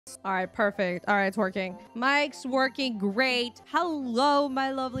All right, perfect. All right, it's working. Mic's working great. Hello,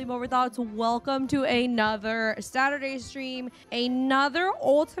 my lovely Morbid thoughts. Welcome to another Saturday stream, another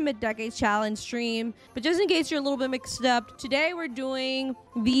Ultimate Decades Challenge stream. But just in case you're a little bit mixed up, today we're doing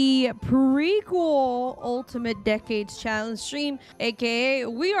the prequel Ultimate Decades Challenge stream, aka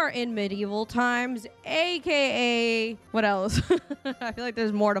we are in medieval times, aka what else? I feel like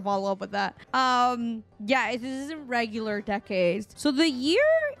there's more to follow up with that. Yeah, this isn't regular decades. So the year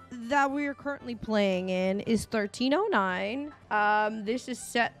that we are currently playing in is 1309. This is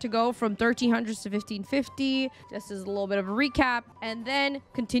set to go from 1300s to 1550. Just as a little bit of a recap, and then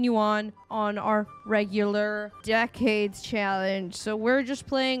continue on our regular decades challenge. So we're just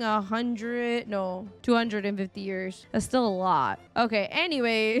playing 250 years. That's still a lot. Okay,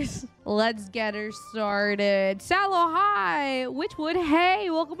 anyways, let's get her started. Sallow, hi. Witchwood, hey,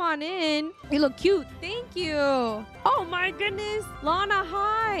 welcome on in. You look cute. Thank you. Oh my goodness. Lana,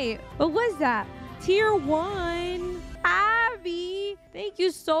 hi. What was that? Tier 1. Abby, thank you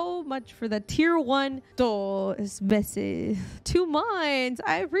so much for the tier 1 dos meses. 2 months.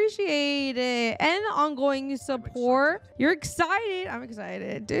 I appreciate it. And ongoing support. You're excited. I'm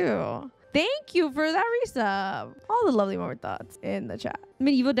excited too. Thank you for that resub. All the lovely Morbid thoughts in the chat.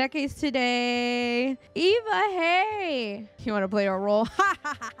 Medieval decades today. Eva, hey. You want to play a role?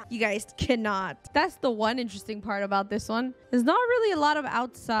 You guys cannot. That's the one interesting part about this one. There's not really a lot of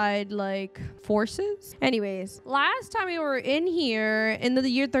outside like forces. Anyways, last time we were in here in the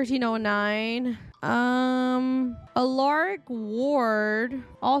year 1309, Alaric Ward.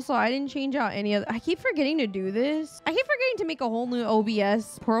 Also, I didn't change out any of. I keep forgetting to do this. I keep forgetting to make a whole new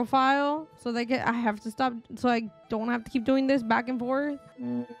OBS profile so that I have to stop, so I don't have to keep doing this back and forth.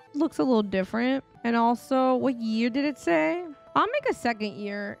 Looks a little different. And also, what year did it say? I'll make a second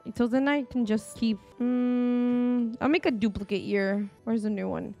year, so then I can just keep. I'll make a duplicate year. Where's the new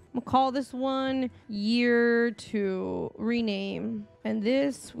one? We'll call this one year 2. Rename. And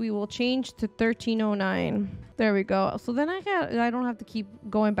this we will change to 1309. There we go. So then I don't have to keep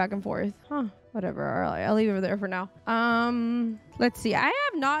going back and forth. Huh. Whatever. All right, I'll leave it there for now. Let's see. I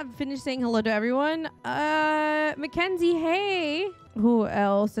have not finished saying hello to everyone. Mackenzie, hey. Who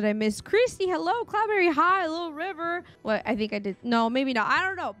else did I miss? Christy, hello. Cloudberry, hi. Little River. What? I think I did. No, maybe not. I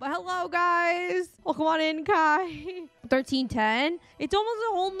don't know. But hello, guys. Welcome on in, Kai. 1310. It's almost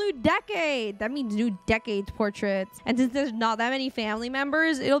a whole new decade. That means new decades portraits. And since there's not that many family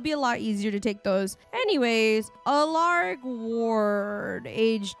members, it'll be a lot easier to take those. Anyways, Alaric Ward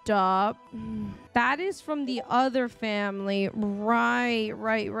aged up. That is from the other family. Right.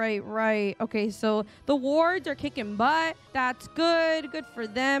 Okay, so the Wards are kicking butt. That's good. Good for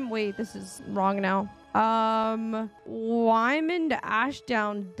them. Wait, this is wrong now. Wyman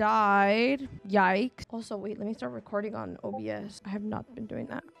Ashdown died. Yikes. Also, wait, let me start recording on OBS. I have not been doing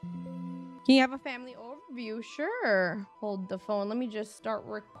that. Can you have a family overview? Sure. Hold the phone. Let me just start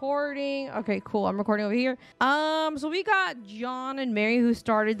recording. Okay, cool. I'm recording over here. So we got John and Mary who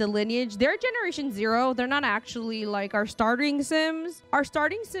started the lineage. They're generation 0. They're not actually like our starting Sims. Our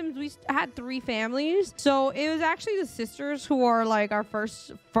starting Sims, we had 3 families. So it was actually the sisters who are like our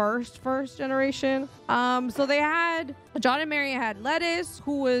first generation. So they had John and Mary had Lettuce,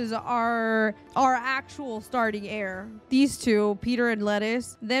 who was our actual starting heir. These two, Peter and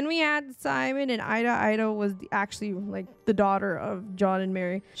Lettuce. Then we had Simon and Ida. Ida was actually like the daughter of John and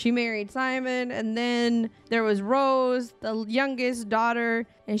Mary. She married Simon, and then there was Rose, the youngest daughter,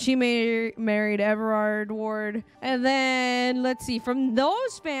 and she married Everard Ward. And then let's see, from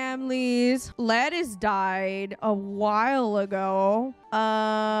those families, Lettuce died a while ago.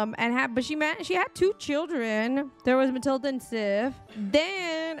 But she had 2 children. There was Matilda and Sif.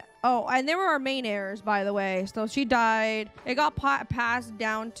 Then and they were our main heirs, by the way. So she died. It got passed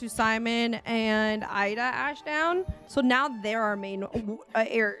down to Simon and Ida Ashdown. So now they're our main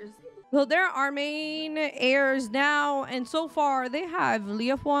heirs. So they're our main heirs now, and so far they have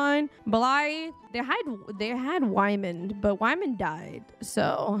Leofwan, Blythe. They had Wyman, but Wyman died.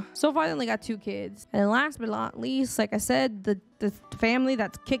 So far they only got 2 kids. And last but not least, like I said, the family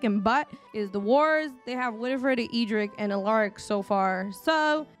that's kicking butt is the Wards. They have Winifred, Edric, and Alaric so far.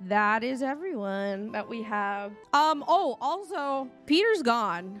 So that is everyone that we have. Also, Peter's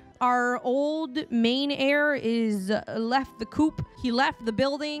gone. Our old main heir is left the coop. He left the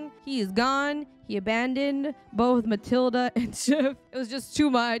building. He is gone. He abandoned both Matilda and Sif. It was just too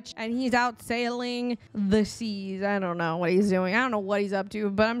much, and he's out sailing the seas. I don't know what he's doing. I don't know what he's up to,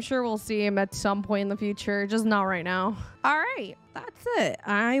 but I'm sure we'll see him at some point in the future, just not right now. All right, that's it.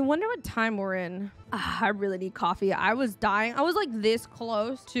 I wonder what time we're in. I really need coffee. I was dying. I was like this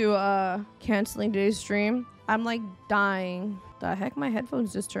close to canceling today's stream. I'm like dying. The heck, my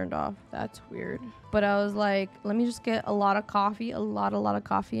headphones just turned off. That's weird. But I was like, let me just get a lot of coffee, a lot of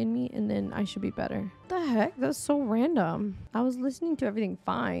coffee in me, and then I should be better. What the heck? That's so random. I was listening to everything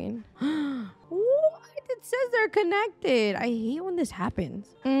fine. What? It says they're connected. I hate when this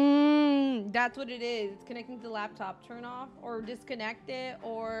happens. That's what it is. It's connecting to the laptop. Turn off or disconnect it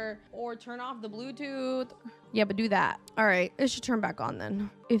or turn off the Bluetooth. Yeah, but do that. All right, it should turn back on then.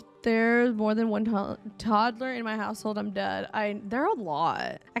 If there's more than one toddler in my household, I'm dead. They're a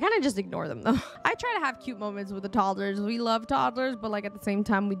lot. I kind of just ignore them though. I try to have cute moments with the toddlers. We love toddlers, but like at the same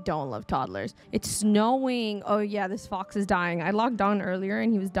time, we don't love toddlers. It's snowing. Oh yeah, this fox is dying. I logged on earlier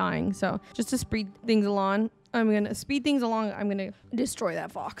and he was dying. So just to speed things along, I'm gonna speed things along. I'm gonna destroy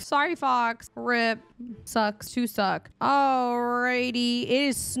that fox. Sorry, fox. Rip. Sucks to suck. Alrighty. It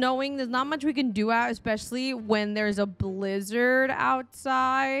is snowing. There's not much we can do out, especially when there's a blizzard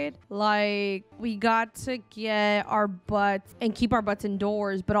outside. Like, we got to get our butts and keep our butts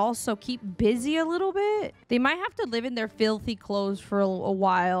indoors, but also keep busy a little bit. They might have to live in their filthy clothes for a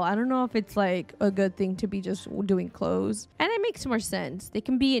while. I don't know if it's like a good thing to be just doing clothes. And it makes more sense. They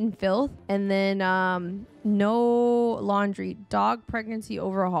can be in filth and then, no laundry. Dog pregnancy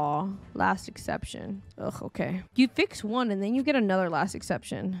overhaul. Last exception. Ugh, okay. You fix one and then you get another last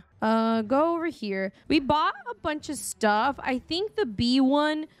exception. Go over here. We bought a bunch of stuff. I think the B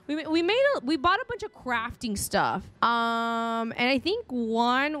one, we bought a bunch of crafting stuff. And I think we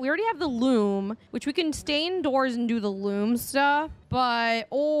already have the loom, which we can stay indoors and do the loom stuff. But,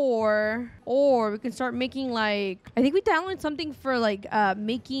 or we can start making like, I think we downloaded something for like,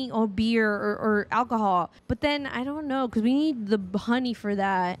 making beer or alcohol. But then I don't know, because we need the honey for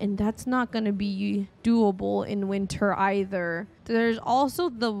that. And that's not going to be doable in winter either. There's also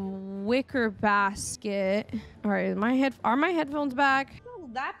the wicker basket. All right, are my headphones back?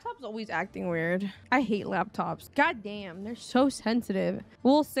 Laptop's always acting weird. I hate laptops. God damn, they're so sensitive.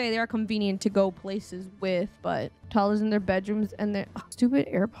 We'll say they are convenient to go places with, but toddlers in their bedrooms and their stupid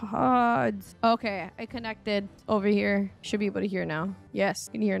AirPods. Okay, I connected over here. Should be able to hear now. Yes,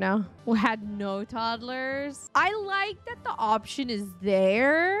 can you hear now? We had no toddlers. I like that the option is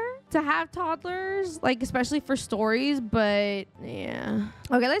there to have toddlers, like especially for stories, but yeah.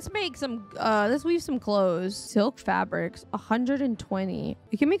 Okay, let's weave some clothes. Silk fabrics, 120.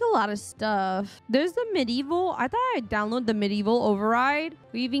 You can make a lot of stuff. There's the medieval. I thought I'd download the medieval override.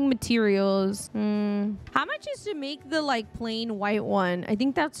 Weaving materials. How much is to make the like plain white one? I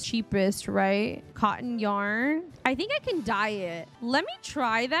think that's cheapest, right? Cotton yarn. I think I can dye it. Let me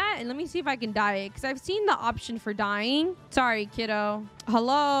try that and let me see if I can dye it, because I've seen the option for dyeing. Sorry, kiddo.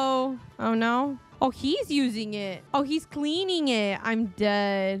 Hello? Oh no. Oh, he's using it. Oh, he's cleaning it. I'm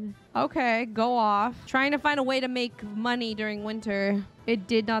dead. Okay, go off. Trying to find a way to make money during winter. It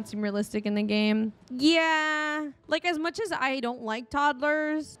did not seem realistic in the game. Yeah, like as much as I don't like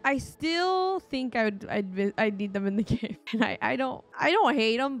toddlers, I still think I'd need them in the game. And I don't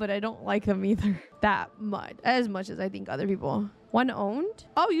hate them, but I don't like them either that much, as much as I think other people. One owned?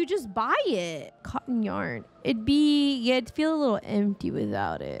 Oh, you just buy it. Cotton yarn. It'd feel a little empty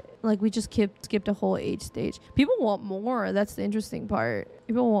without it. Like we just skipped a whole age stage. People want more. That's the interesting part.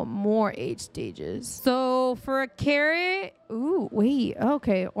 People want more age stages. So for a carrot, ooh, wait.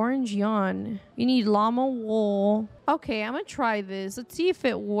 Okay, orange yarn. You need llama wool. Okay, I'm gonna try this. Let's see if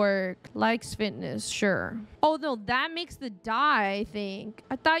it works. Likes fitness, sure. Oh no, that makes the dye, I think.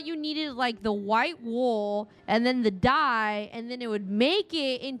 I thought you needed like the white wool and then the dye, and then it would make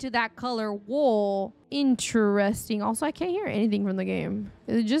it into that color wool. Interesting. Also, I can't hear anything from the game.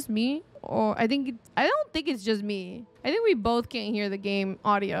 Is it just me? Or I don't think it's just me. I think we both can't hear the game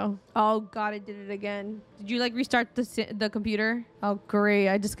audio. Oh god, it did it again. Did you like restart the computer? Oh great,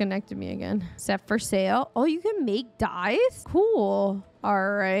 I disconnected me again. Set for sale. Oh, you can make dyes? Cool.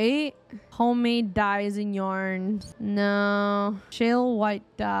 All right. Homemade dyes and yarns. No. Shale white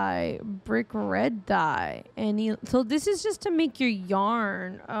dye. Brick red dye. So this is just to make your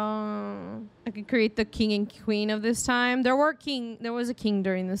yarn. I could create the king and queen of this time. There was a king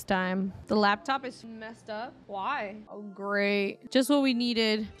during this time. The laptop is messed up. Why? Oh great. Just what we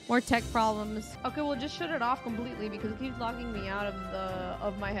needed. More tech problems. Okay, we'll just shut it off completely because it keeps logging me out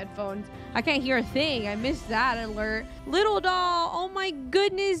of my headphones. I can't hear a thing. I missed that alert. Little doll. Oh my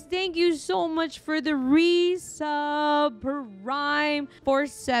goodness. Thank you so much for the resub Prime for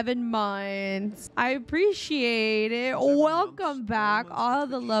 7 months. I appreciate it. Welcome back. All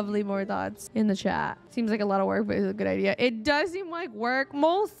the lovely more thoughts in the chat. Seems like a lot of work, but it's a good idea. It does seem like work.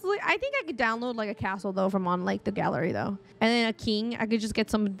 Mostly, I think I could download like a castle though from on like the gallery though. And then a king. I could just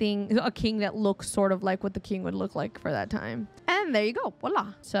get a king that looks sort of like what the king would look like for that time. And there you go.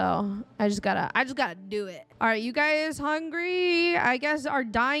 Voila. So I just gotta do it. All right, you guys hungry? I guess our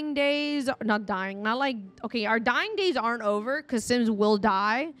dying days, not dying, not like, okay, our dying days aren't over because Sims will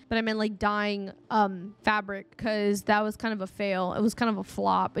die, but I meant like dying fabric because that was kind of a fail. It was kind of a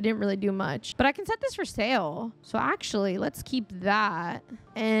flop. It didn't really do much, but I can set this for sale. So actually, let's keep that.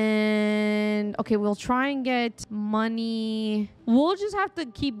 And okay, we'll try and get money. We'll just have to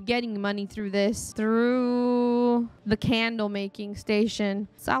keep getting money through the candle making station.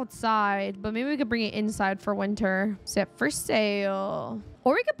 It's outside, but maybe we could bring it inside for winter. Set for sale.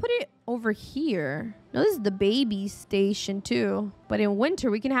 Or we could put it over here. No, this is the baby station too. But in winter,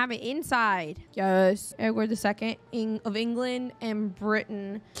 we can have it inside. Yes. Edward II of England and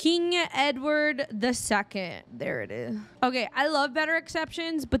Britain. King Edward II. There it is. Okay, I love better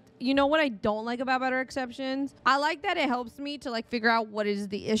exceptions, but you know what I don't like about better exceptions? I like that it helps me to like figure out what is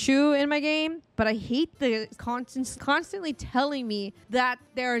the issue in my game, but I hate the constantly telling me that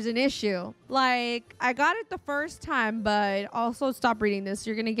there is an issue. Like, I got it the first time, but also stop reading this.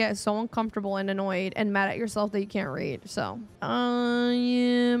 You're gonna get so uncomfortable and annoyed and mad at yourself that you can't read. So,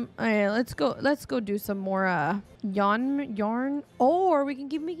 alright, let's go do some more yarn. Or we can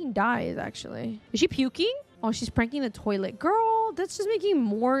keep making dyes, actually. Is she puking? Oh, she's pranking the toilet. Girl, that's just making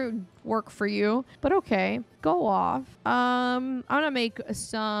more work for you. But okay, go off. I'm gonna make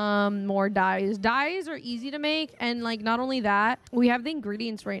some more dyes. Dyes are easy to make, and like not only that, we have the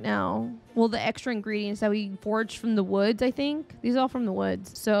ingredients right now. Well, the extra ingredients that we foraged from the woods, I think. These are all from the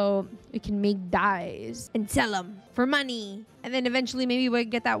woods. So we can make dyes and sell them for money. And then eventually maybe we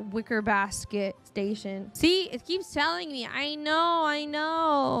get that wicker basket station. See, it keeps telling me. I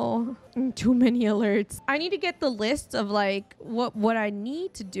know. Too many alerts. I need to get the list of like what I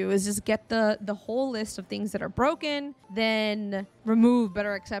need to do is just get the whole list of things that are broken, then remove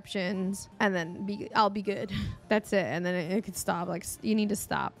better exceptions, and then I'll be good. That's it. And then it could stop. Like, you need to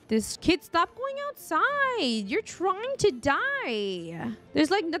stop. This kid, stop going outside. You're trying to die.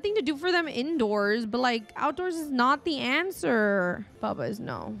 There's like nothing to do for them indoors, but like outdoors is not the answer. Bubba is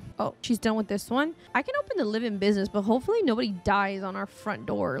no. Oh, she's done with this one. I can open the live-in business, but hopefully nobody dies on our front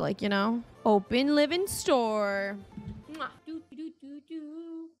door. Like, you know, open live-in store.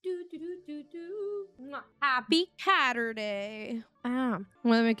 Happy Saturday.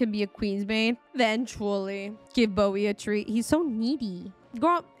 Well, it could be a queen's maid. Eventually. Give Bowie a treat. He's so needy.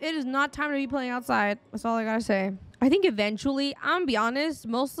 Girl, it is not time to be playing outside. That's all I gotta say. I think eventually, I'm gonna be honest,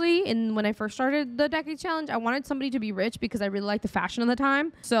 mostly when I first started the decade challenge, I wanted somebody to be rich because I really liked the fashion of the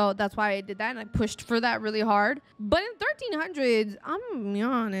time. So that's why I did that, and I pushed for that really hard. But in 1300s, I'm gonna be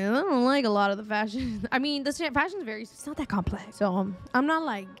honest, I don't like a lot of the fashion. I mean, the fashion's it's not that complex. So I'm not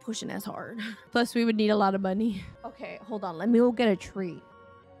like pushing as hard. Plus, we would need a lot of money. Okay, hold on. Let me go get a treat.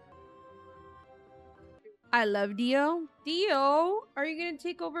 I love Dio. Dio, are you gonna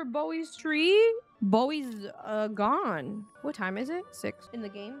take over Bowie's tree? Bowie's gone. What time is it? 6 in the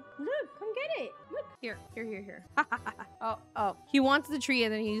game. Look, come get it. Look, here. Oh, he wants the tree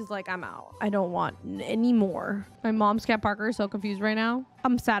and then he's like, I'm out. I don't want any more. My mom's cat Parker is so confused right now.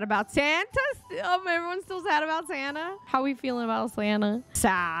 I'm sad about Santa. Everyone's still sad about Santa. How are we feeling about Santa?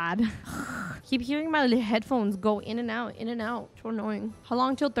 Sad. Keep hearing my headphones go in and out, in and out. So annoying. How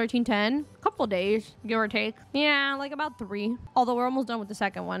long till 1310? Couple days, give or take. Yeah, like about 3. Although we're almost done with the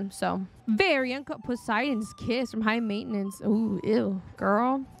second one, so. Very uncut Poseidon's kiss from high maintenance. Ooh, ew.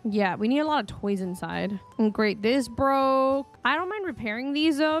 Girl. Yeah, we need a lot of toys inside. Great, this broke. I don't mind repairing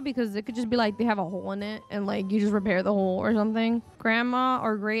these though, because it could just be like they have a hole in it and like you just repair the hole or something. Grandma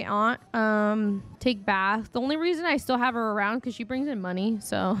or great aunt, take bath. The only reason I still have her around because she brings in money.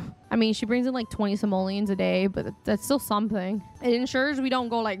 So, I mean, she brings in like 20 simoleons a day, but that's still something. It ensures we don't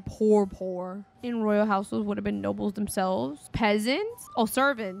go like poor. In royal households would have been nobles themselves. Peasants? Oh,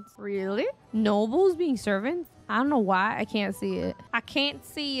 servants. Really? Nobles being servants? I don't know why. I can't see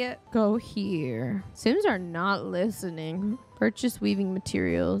it. Go here. Sims are not listening. Purchase weaving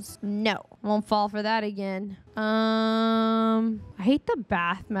materials. No. Won't fall for that again. I hate the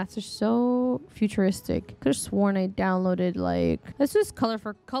bath mats. They're so futuristic. Could have sworn I downloaded like... Let's just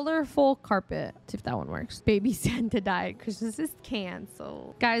colorful carpet. See if that one works. Baby Santa died. Christmas is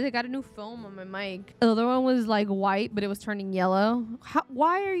canceled. Guys, I got a new film on my mic. The other one was like white, but it was turning yellow.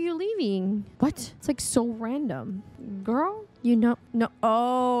 Why are you leaving? What? It's like so random. Girl? You know, no.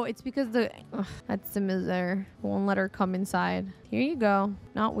 Oh, it's because that Sim is there. Won't let her come inside. Here you go.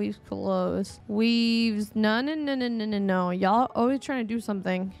 Not weaves clothes. Weaves. No. Y'all always trying to do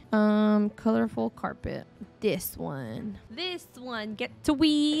something. Colorful carpet. this one. This one. Get to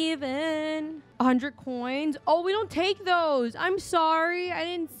weaving. 100 coins. Oh, we don't take those. I'm sorry. I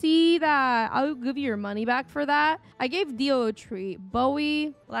didn't see that. I'll give you your money back for that. I gave Dio a treat.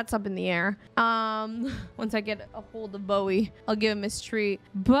 Bowie, well, that's up in the air. Once I get a hold of Bowie, I'll give him his treat.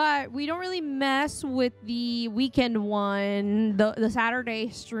 But we don't really mess with the weekend one, the Saturday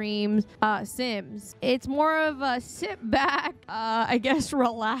streams, Sims. It's more of a sit back, I guess,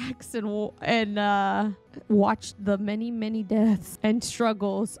 relax and watch the many deaths and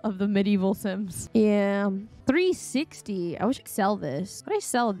struggles of the medieval Sims. Yeah. 360. I wish I could sell this. Could I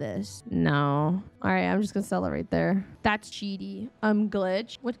sell this? No. All right, I'm just gonna sell it right there. That's cheaty.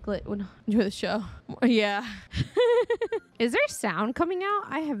 Glitch. What glitch? Enjoy the show. Yeah. Is there sound coming out?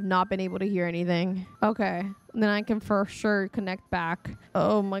 I have not been able to hear anything. Okay. Then I can for sure connect back.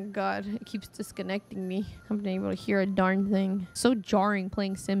 Oh my god. It keeps disconnecting me. I haven't been able to hear a darn thing. So jarring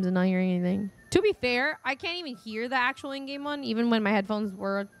playing Sims and not hearing anything. To be fair, I can't even hear the actual in-game one, even when my headphones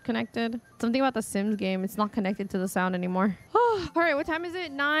were connected. Something about the Sims game, it's not connected to the sound anymore. Oh, all right, what time is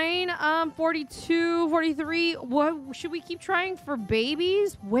it? 9:42, 43. What should we keep trying for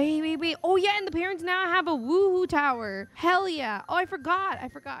babies? Wait. Oh yeah, and the parents now have a woohoo tower. Hell yeah. Oh, I forgot.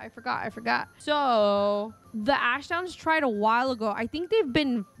 So the Ashdowns tried a while ago. I think they've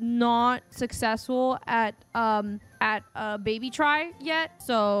been not successful at a baby try yet.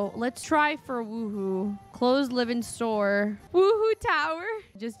 So let's try for woohoo. Closed live-in store. Woohoo tower.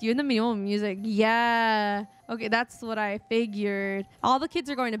 Just you and the minimal music. Yeah. Okay, that's what I figured. All the kids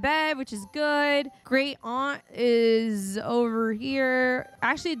are going to bed, which is good. Great aunt is over here.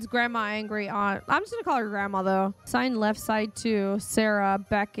 Actually, it's grandma and great aunt. I'm just gonna call her grandma though. Sign left side too. Sarah,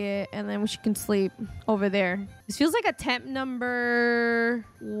 Beckett, and then she can sleep over there. This feels like attempt number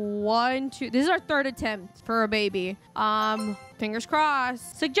 1, 2. This is our 3rd attempt for a baby. Fingers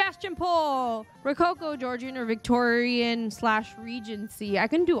crossed. Suggestion poll. Rococo, Georgian, or Victorian / Regency. I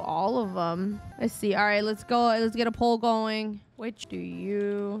can do all of them. Let's see. All right, let's go. Let's get a poll going. Which do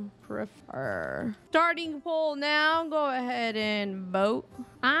you prefer? Starting poll now. Go ahead and vote.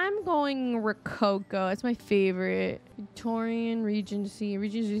 I'm going Rococo. It's my favorite. Victorian, Regency.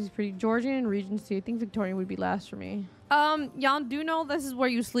 Regency is pretty. Georgian, Regency. I think Victorian would be last for me. Y'all do know this is where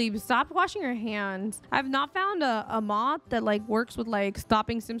you sleep. Stop washing your hands. I've not found a mod that like works with like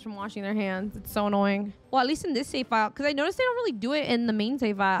stopping Sims from washing their hands. It's so annoying. Well, at least in this save file, because I noticed they don't really do it in the main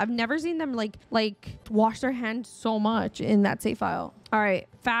save file. I've never seen them like wash their hands so much in that save file. All right,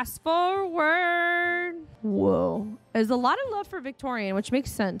 fast forward. Whoa, there's a lot of love for Victorian, which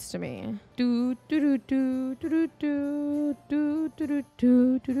makes sense to me.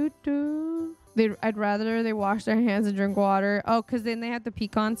 I'd rather they wash their hands and drink water. Oh, because then they have to pee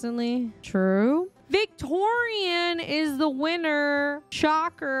constantly. True. Victorian is the winner.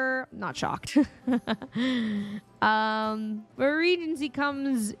 Shocker. Not shocked. But Regency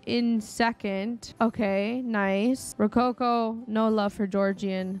comes in 2nd. Okay, nice. Rococo, no love for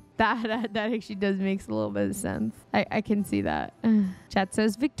Georgian. That actually does make a little bit of sense. I can see that. Chat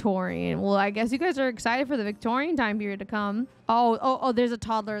says Victorian. Well, I guess you guys are excited for the Victorian time period to come. Oh, there's a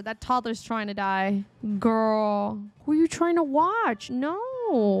toddler. That toddler's trying to die. Girl, who are you trying to watch? No.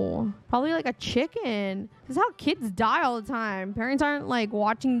 Probably like a chicken. This is how kids die all the time. Parents aren't like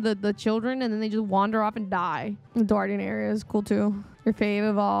watching the children and then they just wander off and die. The Duardian area is cool too. Your fave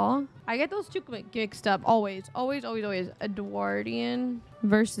of all. I get those two mixed up. Always. A Duardian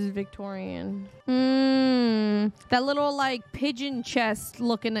versus Victorian. That little like pigeon chest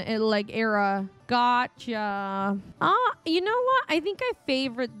looking like era. Gotcha. You know what? I think I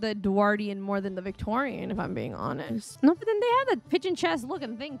favorite the Duardian more than the Victorian, if I'm being honest. No, but then they have the pigeon chest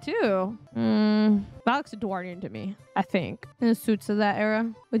looking thing too. That looks a Duardian to me, I think. And the suits of that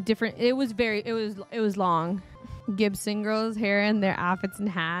era with different. It was long. Gibson girls' hair and their outfits and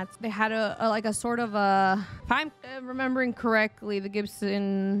hats. They had a sort of a, if I'm remembering correctly, the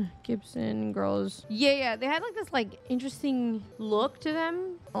Gibson girls. Yeah. They had like this like interesting look to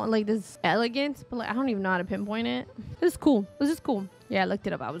them, like this elegance, but like, I don't even know how to pinpoint it. This is cool. Yeah, I looked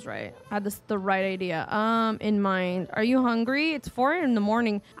it up. I was right. I had the right idea in mind. Are you hungry? It's 4 in the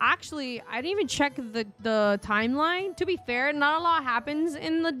morning. Actually, I didn't even check the timeline. To be fair, not a lot happens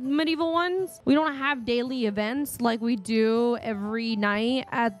in the medieval ones. We don't have daily events like we do every night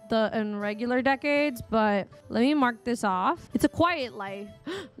in regular decades, but let me mark this off. It's a quiet life.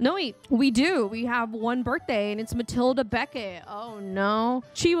 No, wait, we do. We have one birthday and it's Matilda Beckett. Oh no.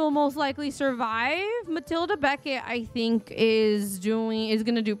 She will most likely survive. Matilda Beckett, I think, is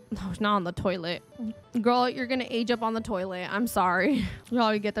gonna do. No, it's not on the toilet. Girl, you're gonna age up on the toilet. I'm sorry. You'll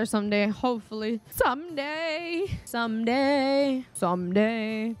probably get there someday. Hopefully. Someday.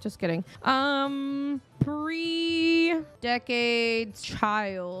 Just kidding. pre-decades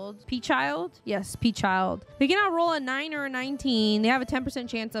child. P-child? Yes, P-child. They cannot roll a 9 or a 19. They have a 10%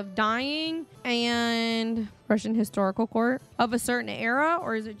 chance of dying. And Russian historical court of a certain era,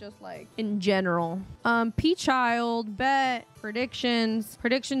 or is it just like in general? P-child, bet, predictions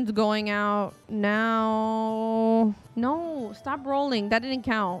going out now. No, stop rolling. That didn't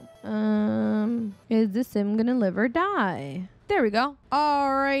count. Is the sim gonna live or die? There we go.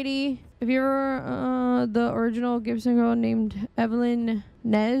 Alrighty. If you're the original Gibson girl named Evelyn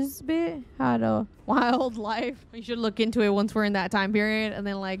Nesbit had a wild life. We should look into it once we're in that time period and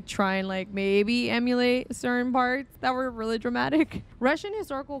then like try and like maybe emulate certain parts that were really dramatic. Russian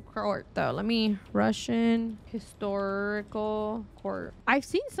historical court though. Russian historical court. I've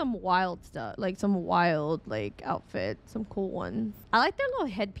seen some wild stuff, like some wild like outfits, some cool ones. I like their little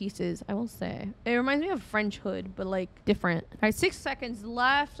headpieces, I will say. It reminds me of French hood, but like different. All right, 6 seconds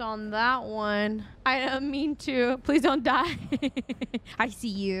left on that one. I don't mean to. Please don't die. I see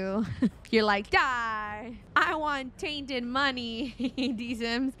you. You're like, die. I want tainted money.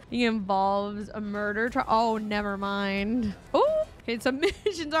 D-Sims. It involves a murder trial. Oh, never mind. Oh, okay,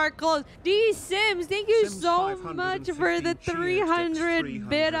 submissions are closed. D-Sims, thank you so much for the 300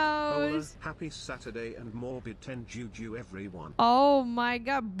 biddos. Happy Saturday and Morbid 10 juju everyone. Oh my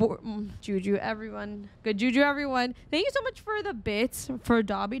god. Juju everyone. Good juju everyone. Thank you so much for the bits for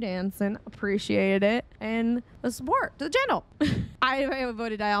Dobby dancing. Appreciate it. And the support to the channel. I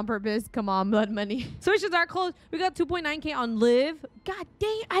voted die on purpose. Come on, blood money. Submissions are closed. We got 2.9k on live. God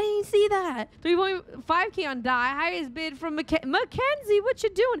dang, I didn't see that. 3.5k on die. Highest bid from Mackenzie. What you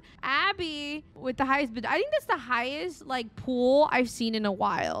doing? Abby with the highest bid. I think that's the highest like pool I've seen in a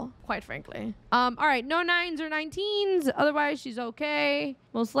while, quite frankly. All right, no 9s or 19s. Otherwise, she's okay.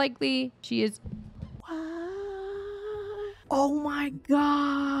 Most likely, she is. Oh my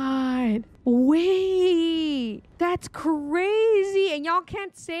god. Wait, that's crazy. And y'all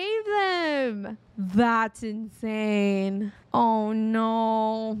can't save them. That's insane. Oh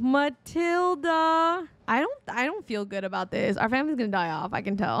no. Matilda. I don't feel good about this. Our family's gonna die off, I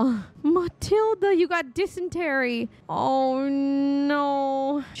can tell. Matilda, you got dysentery. Oh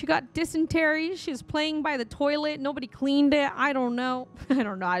no. She got dysentery. She's playing by the toilet. Nobody cleaned it. I don't know. I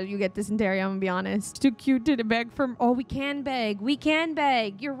don't know how you get dysentery, I'm gonna be honest. Too cute to beg for. Oh, we can beg. We can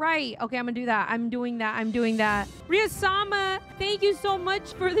beg. You're right. Okay, I'm gonna do that. I'm doing that. Riyasama, thank you so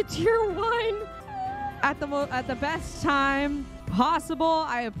much for the tier 1 at the best time possible.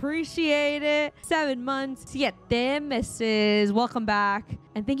 I appreciate it. 7 months. 7 meses. Welcome back.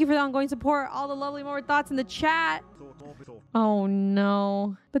 And thank you for the ongoing support. All the lovely more thoughts in the chat. Oh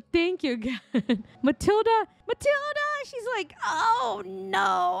no. But thank you again. Matilda, she's like, oh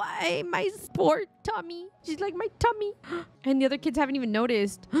no, my sport tummy. She's like, my tummy. And the other kids haven't even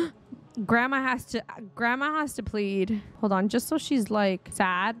noticed. Grandma has to plead. Hold on, just so she's like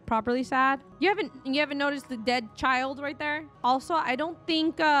sad, properly sad. You haven't noticed the dead child right there? Also, I don't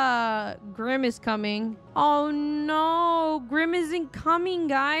think Grim is coming. Oh no, Grim isn't coming,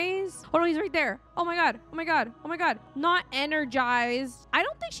 guys. Oh no, he's right there. Oh my god. Not energized. I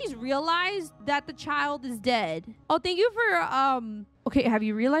don't think she's realized that the child is dead. Oh, thank you for okay, have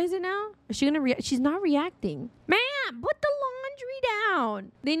you realized it now? Is she gonna she's not reacting. Ma'am, put the laundry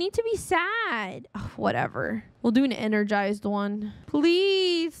down. They need to be sad. Oh, whatever. We'll do an energized one.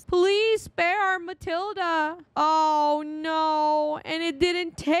 Please spare Matilda. Oh no. And it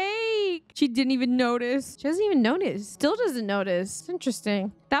didn't take. She didn't even notice. She doesn't even notice. Still doesn't notice. It's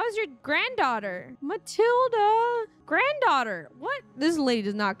interesting. That was your granddaughter. Matilda. Granddaughter. What? This lady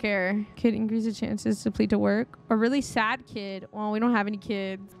does not care. Kid increases chances to plead to work. A really sad kid. Well, we don't have any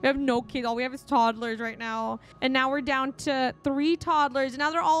kids. We have no kids. All we have is toddlers right now. And now we're down to 3 toddlers. And now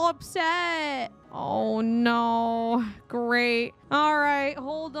they're all upset. Oh no. Great. All right,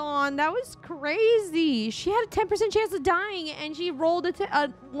 hold on. That was crazy. She had a 10% chance of dying and she rolled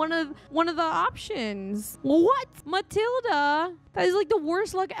one of the options. What? Matilda? That is like the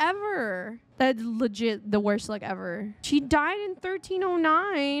worst luck ever. That's legit the worst luck ever. She died in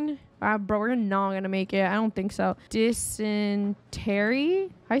 1309. Bro, we're not gonna make it. I don't think so.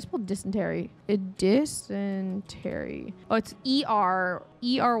 Dysentery? How do you spell dysentery? Dysentery. Oh, it's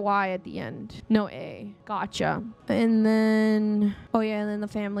E-R-Y at the end. No A. Gotcha. And then, oh yeah, and then the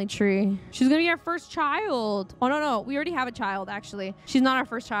family tree. She's gonna be our first child. Oh no, we already have a child actually. She's not our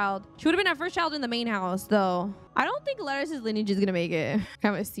first child. She would have been our first child in the main house though. I don't think Lettuce's lineage is gonna make it.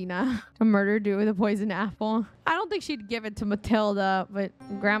 Grandma a murder due with a poison apple. I don't think she'd give it to Matilda, but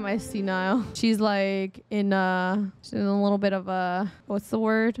Grandma is senile. She's like in a little bit of a, what's the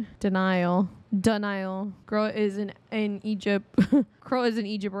word? Denial. Denial. Girl is in Egypt. Crow is in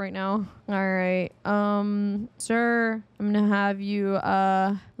Egypt right now. All right. Sir, I'm gonna have you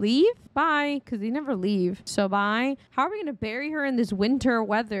leave. Bye. Because they never leave. So bye. How are we gonna bury her in this winter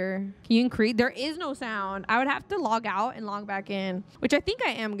weather? Can you increase? There is no sound. I would have to log out and log back in, which I think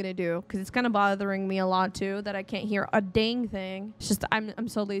I am gonna do because it's kind of bothering me a lot too that I can't hear a dang thing. It's just I'm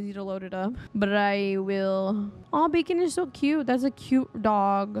so lazy to load it up. But I will. Oh, Bacon is so cute. That's a cute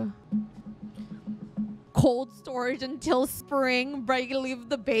dog. Cold storage until spring. But you can leave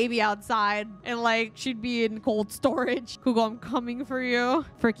the baby outside and like she'd be in cold storage. Google, I'm coming for you.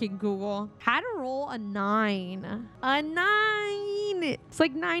 Freaking Google. How to roll a 9. A 9. It's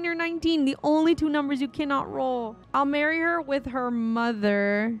like 9 or 19. The only 2 numbers you cannot roll. I'll marry her with her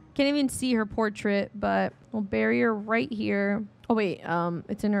mother. Can't even see her portrait, but we'll bury her right here. Oh wait,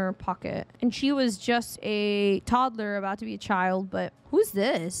 it's in her pocket. And she was just a toddler about to be a child, but who's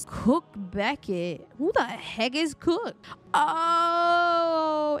this? Cook Beckett. Who the heck is Cook?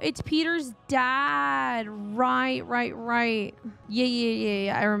 Oh, it's Peter's dad. Right.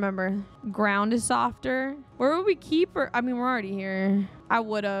 Yeah. I remember. Ground is softer. Where would we keep her? I mean, we're already here. I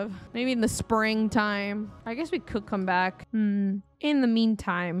would have. Maybe in the springtime. I guess we could come back. In the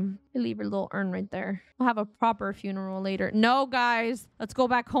meantime, we leave her little urn right there. We'll have a proper funeral later. No, guys. Let's go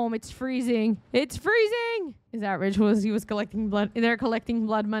back home. It's freezing. It's freezing. Is that Rich? He was collecting blood. They're collecting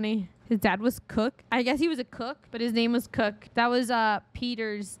blood money. His dad was Cook. I guess he was a cook, but his name was Cook. That was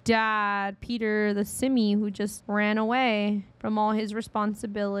Peter's dad, Peter the Simi, who just ran away from all his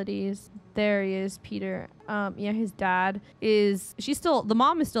responsibilities. There he is, Peter. Yeah, his dad is... The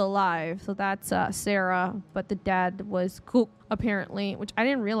mom is still alive, so that's Sarah, but the dad was Cook, apparently, which I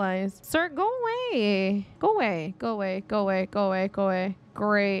didn't realize. Sir, go away. Go away.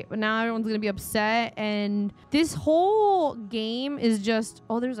 Great, but now everyone's gonna be upset, and this whole game is just...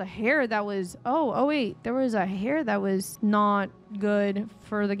 Oh, there's a hair that was... Oh wait, there was a hair that was not good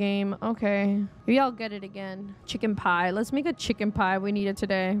for the game. Okay, maybe I'll get it again. Chicken pie. Let's make a chicken pie. We need it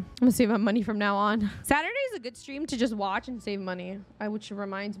today. I'm gonna save my money from now on. Saturday is a good stream to just watch and save money. Which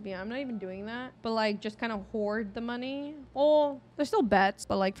reminds me, I'm not even doing that, but like just kind of hoard the money. Oh, there's still bets,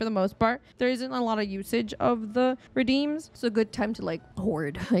 but like for the most part, there isn't a lot of usage of the redeems. So a good time to like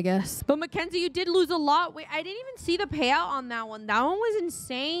hoard, I guess. But Mackenzie, you did lose a lot. Wait, I didn't even see the payout on that one. That one was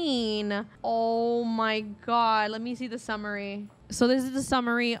insane. Oh my God. Let me see the summary. So this is the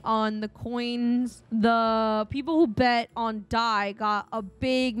summary on the coins. The people who bet on die got a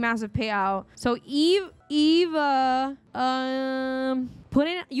big, massive payout. So Eva, put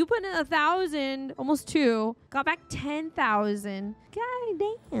in 1,000, almost 2, got back 10,000. God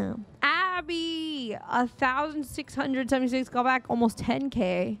damn. Abby, 1,676, got back almost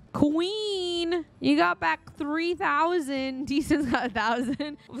 10K. Queen, you got back 3,000. Decent's got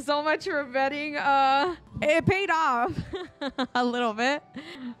 1,000. So much for betting. It paid off a little bit.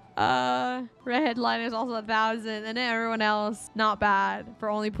 Red headline is also 1,000, and then everyone else not bad for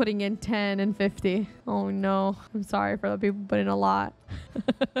only putting in 10 and 50. Oh no, I'm sorry for the people putting a lot.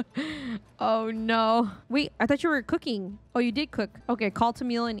 Oh no, wait, I thought you were cooking. Oh, you did cook. Okay, call to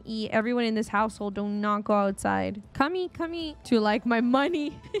meal and eat. Everyone in this household do not go outside. Come eat to like my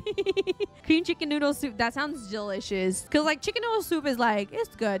money. Cream chicken noodle soup, that sounds delicious, because like chicken noodle soup is like,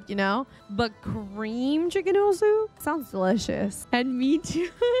 it's good, you know, but cream chicken noodle soup sounds delicious. And me too.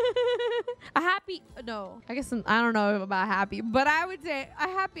 I guess I don't know about happy, but I would say a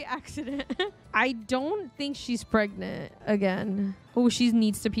happy accident. I don't think she's pregnant again. Oh, she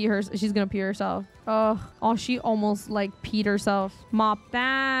needs to pee her. She's gonna pee herself. Oh, she almost like peed herself. Mop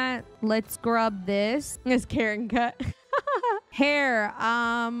that. Let's scrub this. It's Karen cut. Hair,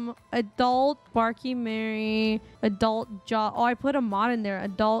 adult Barky Mary, adult job. Oh, I put a mod in there.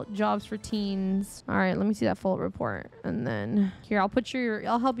 Adult jobs for teens. All right, let me see that full report. And then here, I'll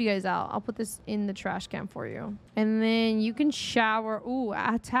help you guys out. I'll put this in the trash can for you. And then you can shower. Ooh,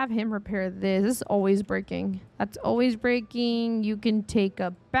 I have to have him repair this. This is always breaking. That's always breaking. You can take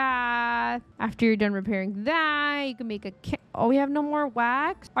a bath. After you're done repairing that, you can make a oh, we have no more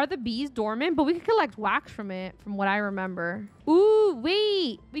wax. Are the bees dormant? But we can collect wax from it, from what I remember. Ooh,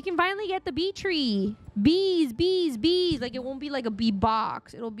 wait. We can finally get the bee tree. Bees. Like, it won't be like a bee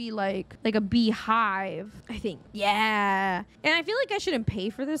box. It'll be like a bee hive, I think. Yeah. And I feel like I shouldn't pay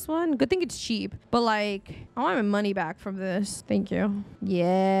for this one. Good thing it's cheap. But like, I want my money back from this. Thank you.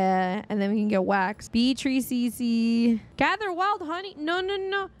 Yeah. And then we can get wax. Bee tree CC. Gather wild honey. No.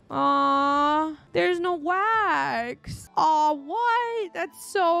 Aw, there's no wax. Aw, what?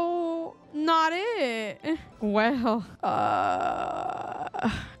 That's so not it. Well,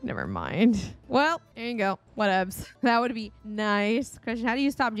 never mind. Well, there you go. Whatevs. That would be nice. Question: how do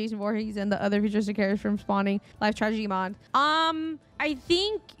you stop Jason Voorhees and the other futuristic characters from spawning life tragedy mod? I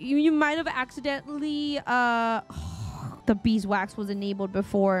think you might have accidentally the beeswax was enabled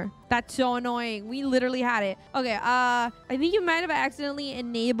before. That's so annoying. We literally had it. Okay, I think you might have accidentally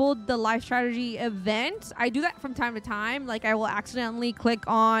enabled the life strategy event. I do that from time to time. Like, I will accidentally click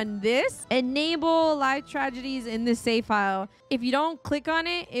on this, enable life tragedies in this save file. If you don't click on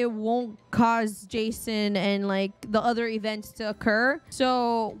it, it won't cause Jason and like the other events to occur.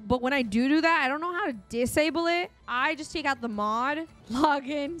 So, but when I do that, I don't know how to disable it. I just take out the mod, log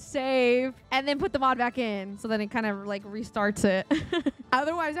in, save, and then put the mod back in. So then it kind of like restarts it.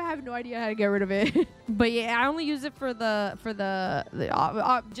 Otherwise, I have no idea how to get rid of it. But yeah, I only use it for the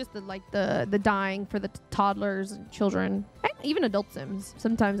dying for the toddlers and children, and even adult Sims.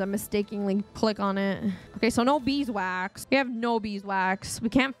 Sometimes I mistakenly click on it. Okay, so no beeswax. We have no beeswax. We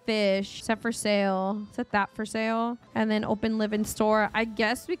can't fish. Set for sale. Set that for sale. And then open live in store. I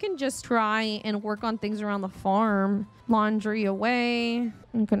guess we can just try and work on things around the farm. Laundry away.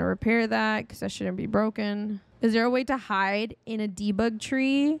 I'm gonna repair that because that shouldn't be broken. Is there a way to hide in a debug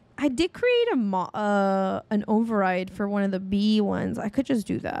tree? I did create an override for one of the bee ones. I could just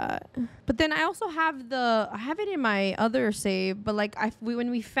do that. But then I also have I have it in my other save, but like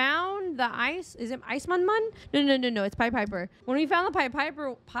when we found the ice, is it Iceman Mun? No, it's Pied Piper. When we found the Pied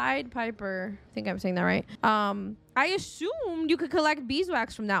Piper, I think I'm saying that right. I assumed you could collect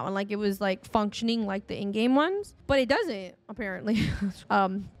beeswax from that one, like it was like functioning like the in-game ones, but it doesn't apparently.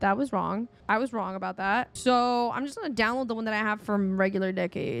 That was wrong. I was wrong about that. So I'm just gonna download the one that I have from regular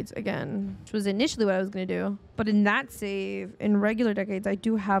decades again, which was initially what I was gonna do. But in that save, in regular decades, I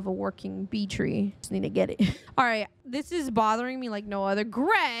do have a working bee tree. Just need to get it. All right, this is bothering me like no other.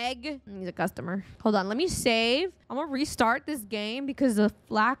 Greg, he's a customer. Hold on, let me save. I'm gonna restart this game because the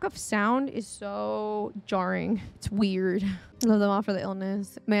lack of sound is so jarring. It's weird. I love them all for the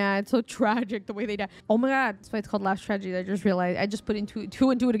illness. Man, it's so tragic the way they die. Oh my God, that's why it's called Last Tragedy. I just realized. I just put two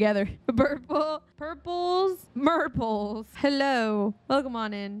and two together. Purples, Murples. Hello, welcome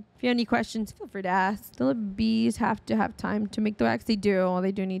on in. If you have any questions, feel free to ask. The bees have to have time to make the wax. They do.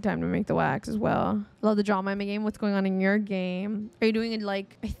 They do need time to make the wax as well. Love the drama in my game. What's going on in your game? Are you doing it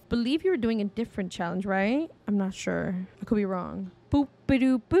like, I believe you were doing a different challenge, right? I'm not sure. I could be wrong.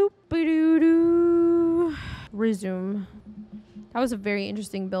 Boop-a-doo, boop-a-doo-doo. Resume. That was a very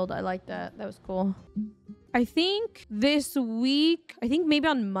interesting build. I like that. That was cool. I think this week, I think maybe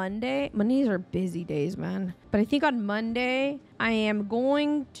on Monday. Mondays are busy days, man. But I think on Monday, I am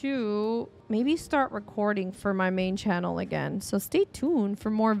going to maybe start recording for my main channel again. So stay tuned for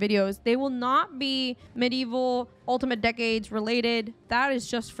more videos. They will not be medieval, Ultimate Decades related. That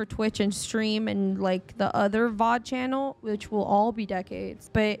is just for Twitch and stream and like the other VOD channel, which will all be decades.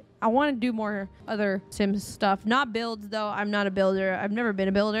 But I want to do more other Sims stuff. Not builds though. I'm not a builder. I've never been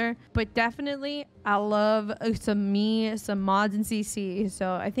a builder. But definitely I love some mods and CC.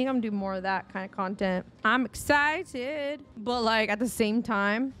 So I think I'm gonna do more of that kind of content. I'm excited. But like at the same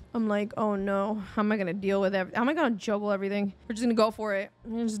time, I'm like, oh no, how am I gonna deal with everything? How am I gonna juggle everything? We're just gonna go for it.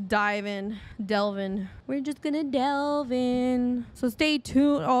 We're gonna just dive in, delve in. We're just gonna delve in. So stay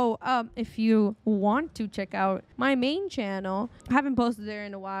tuned. Oh, if you want to check out my main channel, I haven't posted there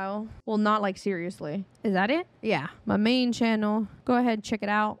in a while. Well, not like seriously. Is that it? Yeah, my main channel. Go ahead and check it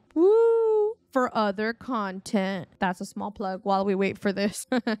out. Woo! For other content. That's a small plug while we wait for this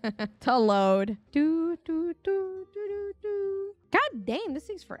to load. Do, do, do, do, do, do. God dang, this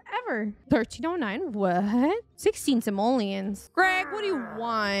takes forever. 1309, what? 16 simoleons. Greg, what do you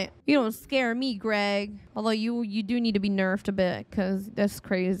want? You don't scare me, Greg. Although you do need to be nerfed a bit, because that's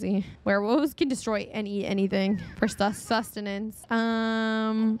crazy. Werewolves can destroy anything for sustenance.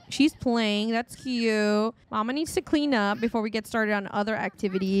 She's playing. That's cute. Mama needs to clean up before we get started on other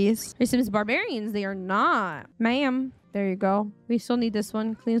activities. There's Sims barbarians. They are not. Ma'am. There you go. We still need this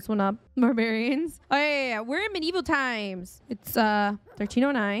one. Clean this one up. Barbarians. Oh, yeah. We're in medieval times. It's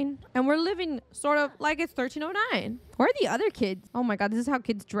 1309. And we're living sort of like it's 1309. Where are the other kids? Oh my God. This is how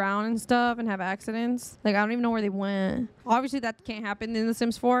kids drown and stuff and have accidents. Like, I don't even know where they went. Obviously, that can't happen in The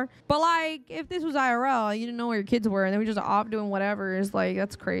Sims 4. But, like, if this was IRL, you didn't know where your kids were and they were just off doing whatever. It's like,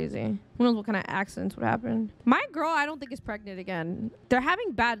 that's crazy. Who knows what kind of accidents would happen. My girl, I don't think is pregnant again. They're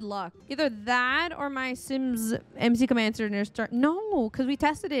having bad luck. Either that or my Sims MC Commander start. No, because we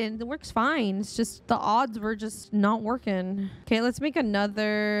tested it and we're works fine. It's just the odds were just not working. Okay, let's make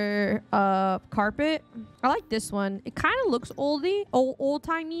another carpet. I like this one. It kind of looks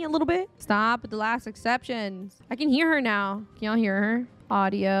old-timey a little bit. Stop with the last exceptions. I can hear her now. Can y'all hear her?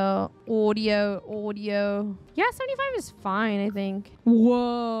 Audio. Yeah, 75 is fine, I think.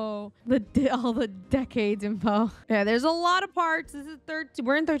 Whoa. All the decades info. Yeah, there's a lot of parts. This is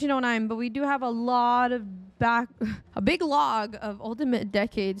we're in 1309, but we do have a lot of a big log of Ultimate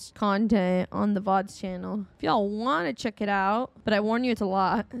Decades content on the VODs channel. If y'all want to check it out, but I warn you, it's a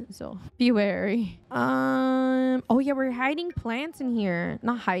lot, so be wary. Oh yeah, we're hiding plants in here.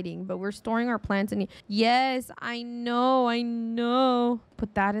 Not hiding, but we're storing our plants in here. Yes, I know.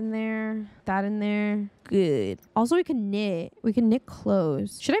 Put that in there. That in there. Good. Also, we can knit. We can knit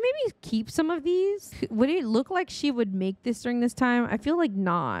clothes. Should I maybe keep some of these? Would it look like she would make this during this time? I feel like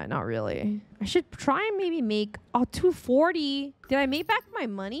not really. I should try and maybe make 240. Did I make back my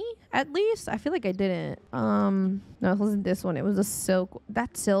money at least? I feel like I didn't. No, it wasn't this one. It was a silk.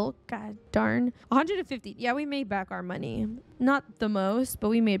 That silk. God darn. 150. Yeah, we made back our money. Not the most, but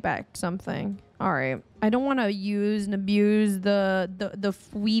we made back something. All right. I don't want to use and abuse the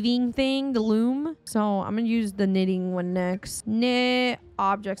weaving thing, the loom. So I'm going to use the knitting one next. Knit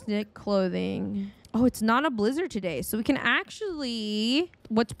objects, knit clothing. Oh, it's not a blizzard today. So we can actually...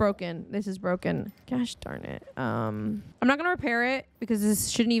 What's broken? This is broken. Gosh darn it. I'm not going to repair it because this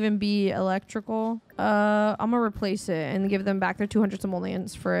shouldn't even be electrical. I'm going to replace it and give them back their 200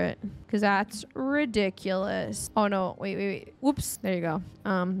 simoleons for it because that's ridiculous. Oh, no. Wait. Whoops. There you go.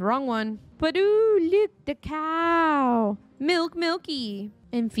 Wrong one. But ooh, look, the cow. Milky.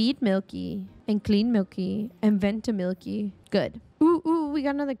 And feed Milky. And clean Milky. And vent to Milky. Good. Ooh, we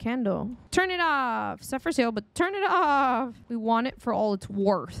got another candle. Turn it off. Set for sale, but turn it off. We want it for all it's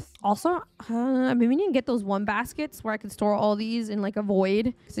worth. Also, I've been meaning to get those one baskets where I could store all these in like a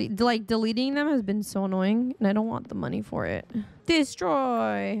void. So, like deleting them has been so annoying and I don't want the money for it.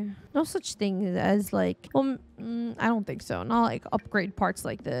 Destroy. No such thing as like, well, I don't think so. Not like upgrade parts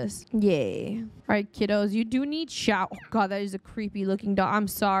like this. Yay. All right, kiddos, you do need shower. Oh God, that is a creepy looking dog. I'm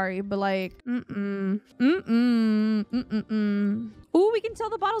sorry, but like, Ooh, we can sell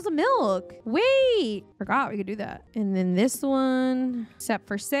the bottles of milk. Wait, forgot we could do that. And then this one, set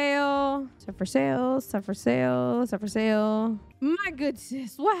for sale, set for sale, set for sale, set for sale. My good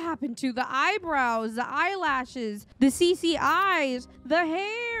sis, what happened to the eyebrows, the eyelashes, the CC eyes, the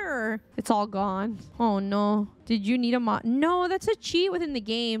hair? It's all gone. Oh no. Did you need a mod? No, that's a cheat within the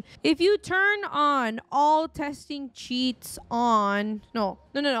game. If you turn on all testing cheats on... No.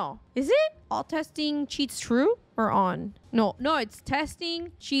 Is it all testing cheats true or on? No, it's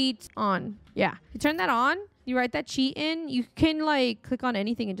testing cheats on. Yeah. You turn that on. You write that cheat in, you can like click on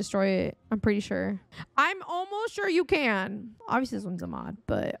anything and destroy it. I'm pretty sure. I'm almost sure you can. Obviously this one's a mod,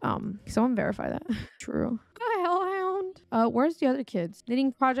 but someone verify that. True. Hellhound. Where's the other kids?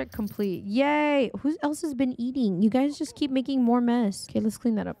 Knitting project complete. Yay. Who else has been eating? You guys just keep making more mess. Okay, let's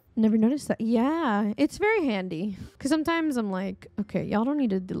clean that up. Never noticed that. Yeah, it's very handy. Because sometimes I'm like, okay, y'all don't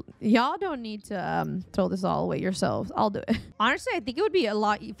need to throw this all away yourselves. I'll do it. Honestly, I think it would be a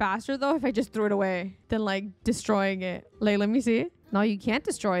lot faster though if I just threw it away than like destroying it. Like, let me see. No, you can't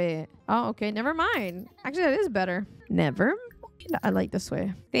destroy it. Oh, okay. Never mind. Actually, that is better. Never. I like this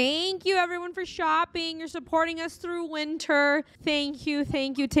way. Thank you everyone for shopping. You're supporting us through winter. Thank you.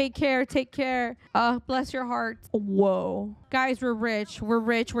 Take care. Bless your hearts. Whoa. Guys, we're rich.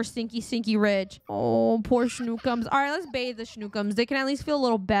 We're stinky rich. Oh, poor schnookums. All right, let's bathe the schnookums. They can at least feel a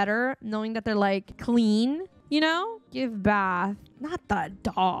little better knowing that they're like clean, you know? Give bath. Not the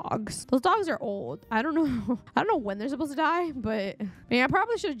dogs. Those dogs are old. I don't know when they're supposed to die, but I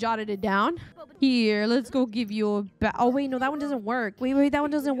probably should have jotted it down. Here, let's go give you a bath. Oh, wait, no, that one doesn't work. Wait, that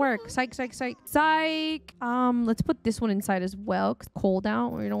one doesn't work. Psych. Let's put this one inside as well. Cold out.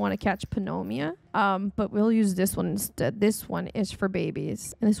 We don't want to catch pneumonia. But we'll use this one instead. This one is for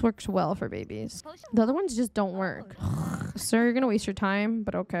babies, and this works well for babies. The other ones just don't work. Sir, you're gonna waste your time,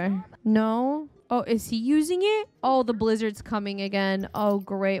 but okay. No. Oh, is he using it? Oh, the blizzard's coming again. Oh,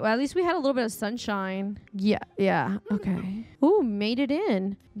 great. Well, at least we had a little bit of sunshine. Yeah. Okay. Ooh, made it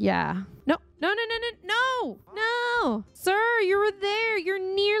in. Yeah. No. Sir, you're there. You're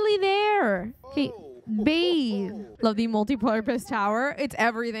nearly there. Okay. Bathe. Love the multi-purpose tower. It's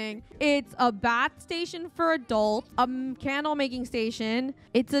everything. It's a bath station for adults, a candle making station.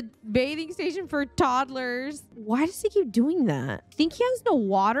 It's a bathing station for toddlers. Why does he keep doing that? I think he has no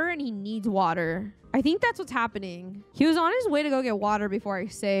water and he needs water. I think that's what's happening. He was on his way to go get water before I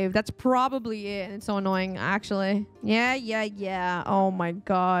saved. That's probably it. And it's so annoying, actually. Yeah. Oh my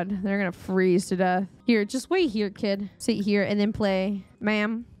God. They're gonna freeze to death. Here, just wait here, kid. Sit here and then play.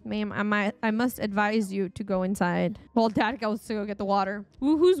 Ma'am. Ma'am, I must advise you to go inside. Well, Dad goes to go get the water.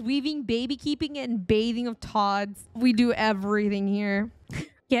 Woohoo's weaving, baby keeping, and bathing of Todd's. We do everything here.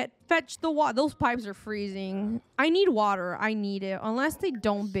 Fetch the water. Those pipes are freezing. I need water. I need it. Unless they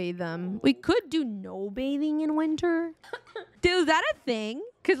don't bathe them. We could do no bathing in winter. Dude, is that a thing?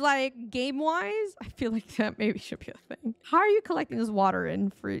 Because, like, game-wise, I feel like that maybe should be a thing. How are you collecting this water in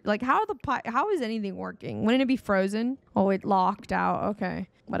free? Like, how is anything working? Wouldn't it be frozen? Oh, it locked out. Okay.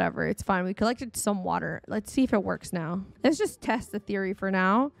 Whatever. It's fine. We collected some water. Let's see if it works now. Let's just test the theory for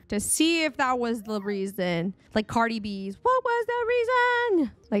now to see if that was the reason. Like Cardi B's. What was the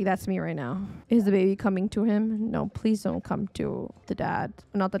reason? Like, that's me right now. Is the baby coming to him? No, please don't come to the dad.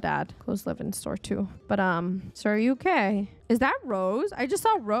 Not the dad. Close live-in store too. But, so are you okay? Is that Rose? I just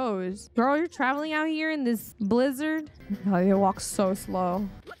saw Rose. Girl, you're traveling out here in this blizzard? Oh, you walk so slow.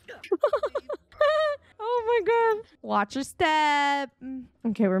 Oh my god. Watch your step.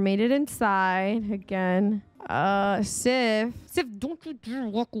 Okay, we made it inside again. Sif, don't you dare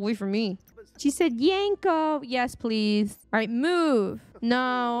walk away from me. She said, Yanko. Yes, please. All right, move.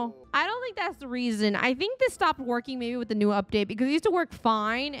 No, I don't think that's the reason. I think this stopped working maybe with the new update because it used to work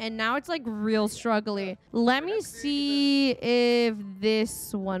fine and now it's like real struggly. Let me see if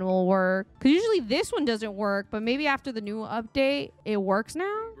this one will work. Because usually this one doesn't work, but maybe after the new update, it works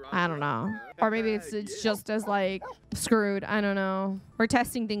now? I don't know. Or maybe it's just as like screwed. I don't know. We're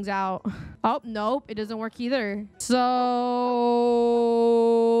testing things out. Oh, nope. It doesn't work either. So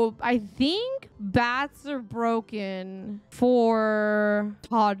I think baths are broken for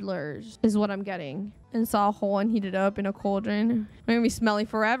toddlers is what I'm getting. And saw a hole and heated up in a cauldron. We're gonna be smelly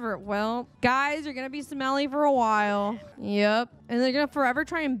forever. Well, guys, you're gonna be smelly for a while. Yep. And they're gonna forever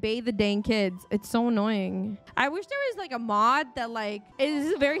try and bathe the dang kids. It's so annoying. I wish there was like a mod that like, it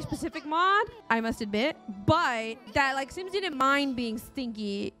is a very specific mod, I must admit, but that like Sims didn't mind being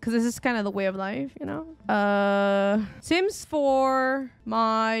stinky because this is kind of the way of life, you know? Sims 4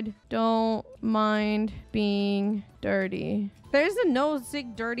 mod, don't mind being dirty. There's a no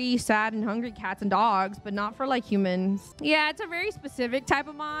sick, dirty, sad, and hungry cats and dogs, but not for like humans. Yeah, it's a very specific type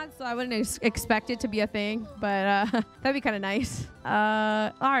of mod, so I wouldn't expect it to be a thing, but that'd be kind of nice. All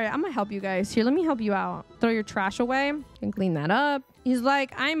right, I'm gonna help you guys. Here, let me help you out. Throw your trash away and clean that up. He's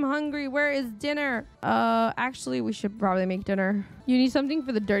like, I'm hungry. Where is dinner? Actually, we should probably make dinner. You need something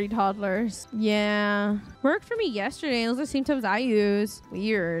for the dirty toddlers. Yeah. Worked for me yesterday. Those are the same times I use.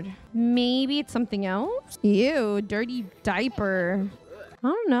 Weird. Maybe it's something else? Ew, dirty diaper. I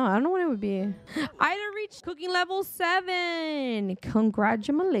don't know. I don't know what it would be. Ida reached cooking level 7.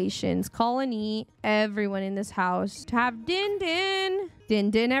 Congratulations. Call and eat everyone in this house to have din din.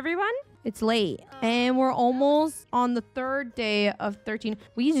 Din din, everyone. It's late and we're almost on the 3rd day of 13.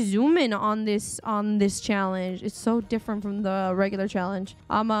 We zoom in on this challenge. It's so different from the regular challenge.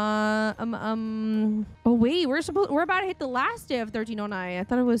 Oh wait, we're about to hit the last day of 1309. I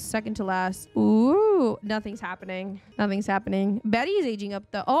thought it was second to last. Ooh, nothing's happening. Nothing's happening. Betty's aging up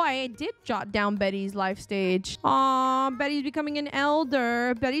though. Oh, I did jot down Betty's life stage. Aw, Betty's becoming an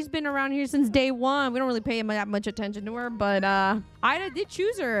elder. Betty's been around here since day 1. We don't really pay that much attention to her, but Ida did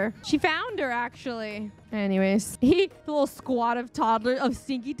choose her. She found her actually. Anyways, the little squad of toddlers of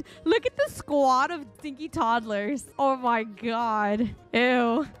stinky. Look at the squad of stinky toddlers. Oh my god.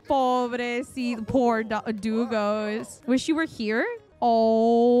 Ew. Pobrecito. Poor Dugos. Wish you were here.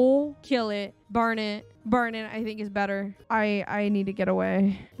 Oh, kill it. Burn it. Burn it, I think is better. I need to get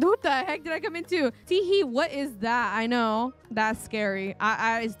away. What the heck did I come into? Teehee, what is that? I know. That's scary.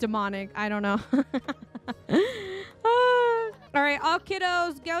 It's demonic. I don't know. All right, all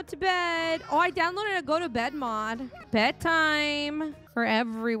kiddos, go to bed. Oh, I downloaded a go to bed mod. Bedtime for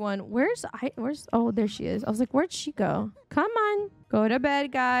everyone. Oh, there she is. I was like, where'd she go? Come on. Go to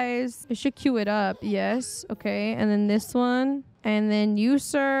bed, guys. I should queue it up. Yes. Okay. And then this one. And then you,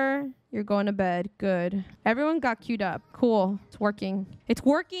 sir. You're going to bed. Good. Everyone got queued up. Cool. It's working. It's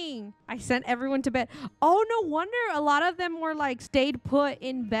working. I sent everyone to bed. Oh, no wonder a lot of them were like stayed put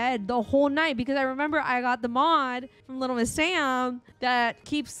in bed the whole night because I remember I got the mod from Little Miss Sam that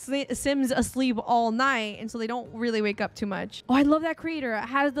keeps Sims asleep all night and so they don't really wake up too much. Oh, I love that creator. It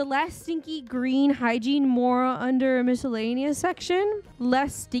has the less stinky green hygiene more under miscellaneous section.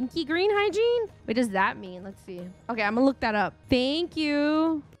 Less stinky green hygiene? What does that mean? Let's see. Okay, I'm gonna look that up. Thank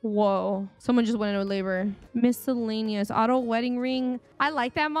you. Whoa. Someone just went into labor. Miscellaneous. Auto wedding ring. I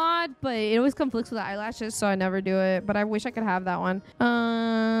like that mod, but it always conflicts with the eyelashes, so I never do it. But I wish I could have that one.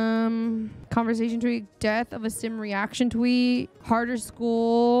 Conversation tweet. Death of a sim reaction tweet. Harder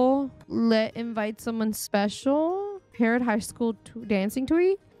school. Invite someone special. Parrot High School dancing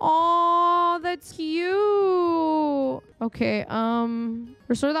tweet. Oh, that's cute. Okay,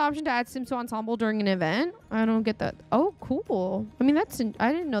 restore the option to add Sims to ensemble during an event. I don't get that. Oh, cool. I mean, I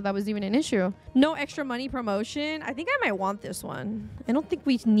didn't know that was even an issue. No extra money promotion. I think I might want this one. I don't think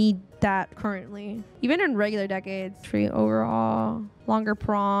we need that currently. Even in regular decades. Tree overall. Longer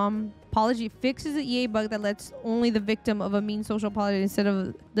prom. Apology fixes the EA bug that lets only the victim of a mean social apology instead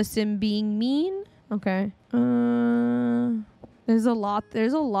of the sim being mean. Okay. There's a lot.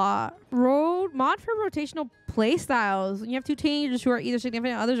 Road mod for rotational play styles. When you have two teenagers who are either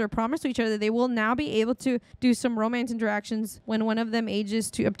significant others or promise to each other, they will now be able to do some romance interactions when one of them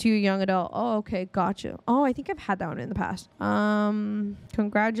ages to up to a young adult. Oh, okay, gotcha. Oh, I think I've had that one in the past.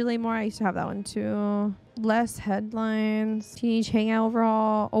 Congratulate more. I used to have that one too. Less headlines. Teenage hangout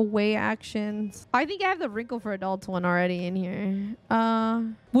overall. Away actions. I think I have the wrinkle for adults one already in here.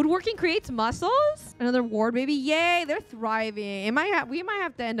 Woodworking creates muscles. Another ward, baby. Yay, they're thriving. We might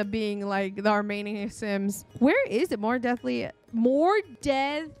have to end up being like our main Sims. Where is it? More deadly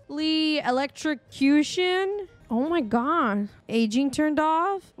electrocution. Oh my god. Aging turned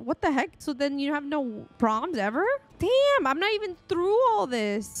off. What the heck? So then you have no proms ever? Damn, I'm not even through all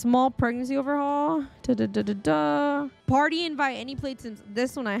this. Small pregnancy overhaul. Party invite any plate Sims.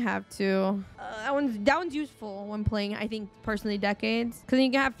 This one I have too. That one's useful when playing, I think, personally, decades. Because then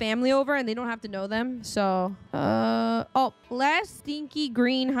you can have family over and they don't have to know them. So, oh, less stinky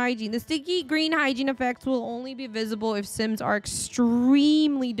green hygiene. The stinky green hygiene effects will only be visible if Sims are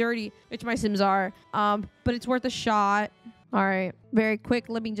extremely dirty, which my Sims are. But it's worth a shot. All right, very quick.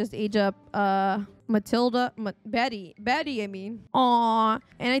 Let me just age up. Betty, I mean. Aw.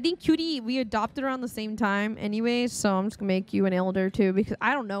 And I think Cutie, we adopted around the same time anyway, so I'm just gonna make you an elder too, because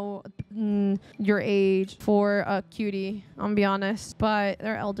I don't know your age for Cutie, I'm gonna be honest, but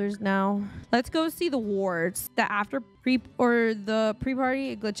they're elders now. Let's go see the wards. The after the pre-party,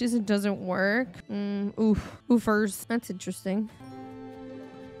 it glitches and doesn't work. Oofers. That's interesting.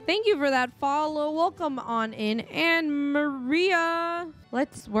 Thank you for that follow. Welcome on in. And Maria.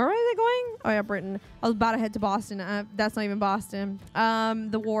 Where are they going? Oh yeah, Britain. I was about to head to Boston. That's not even Boston.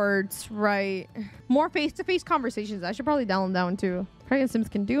 The wards, right. More face-to-face conversations. I should probably download that one too. Pregnant Sims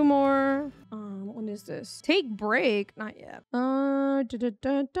can do more. What is this? Take break. Not yet.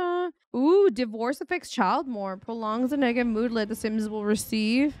 Ooh, divorce affects child more. Prolongs the negative moodlet the Sims will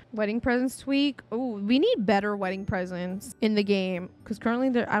receive. Wedding presents tweak. Ooh, we need better wedding presents in the game. Because currently,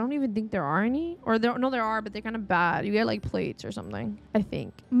 I don't even think there are any. Or there are, but they're kind of bad. You get like plates or something, I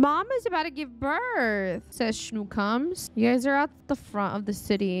think. Mom is about to give birth, says Schnookums. You guys are at the front of the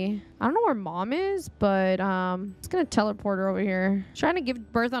city. I don't know where Mom is, but it's gonna teleport her over here. Trying to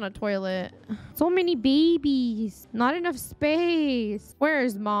give birth on a toilet. So many babies. Not enough space. Where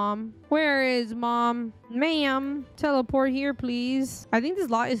is Mom? Where is Mom? Ma'am, teleport here, please. I think this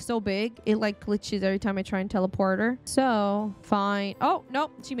lot is so big, it like glitches every time I try and teleport her. So, fine. Oh,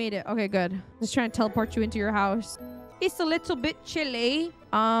 nope, she made it. Okay, good. Let's try and teleport you into your house. It's a little bit chilly.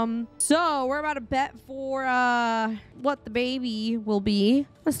 So we're about to bet for what the baby will be.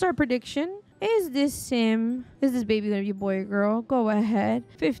 Let's start prediction. Is this baby gonna be a boy or girl? Go ahead.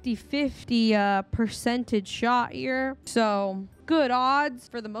 50-50 percentage shot here. So good odds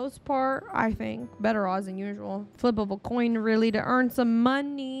for the most part, I think. Better odds than usual. Flip of a coin really to earn some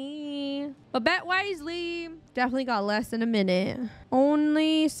money. But bet wisely. Definitely got less than a minute.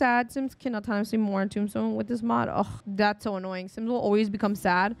 Only sad Sims can autonomously mourn a tombstone with this mod. Oh, that's so annoying. Sims will always become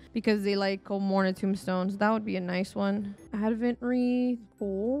sad because they like go mourn a tombstone. So that would be a nice one. Advent wreath.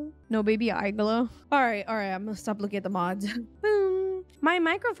 Cool. No baby eye glow. All right. I'm gonna stop looking at the mods. Boom. My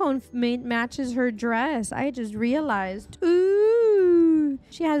microphone matches her dress. I just realized. Ooh,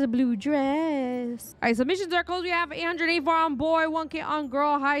 she has a blue dress. All right, submissions are closed. We have 884 on boy, 1K on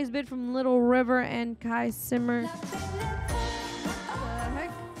girl. Highest bid from Little River and Kai Simmer.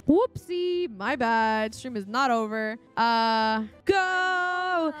 Whoopsie, my bad. Stream is not over.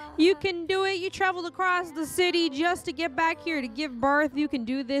 Go! You can do it. You traveled across the city just to get back here to give birth. You can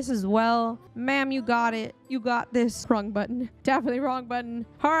do this as well. Ma'am, you got it. You got this. Wrong button. Definitely wrong button.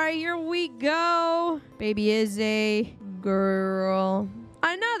 All right, here we go. Baby is a girl.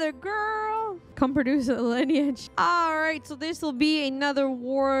 Another girl. Come produce a lineage. All right, so this will be another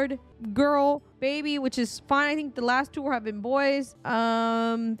ward girl baby, which is fine. I think the last two have been boys.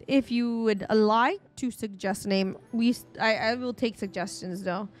 If you would like to suggest a name, I will take suggestions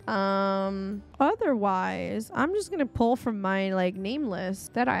though. Otherwise, I'm just gonna pull from my like name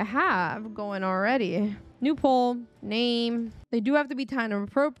list that I have going already. New poll, name. They do have to be kind of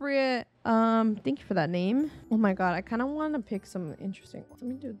appropriate. Thank you for that name. Oh my god, I kind of want to pick some interesting. Let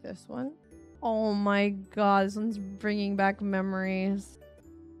me do this one. Oh my god, this one's bringing back memories.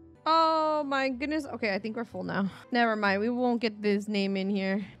 Oh my goodness. Okay, I think we're full now. Never mind. We won't get this name in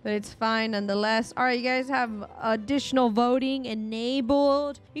here, but it's fine nonetheless. All right, you guys have additional voting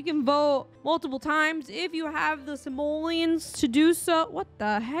enabled. You can vote multiple times if you have the simoleons to do so. What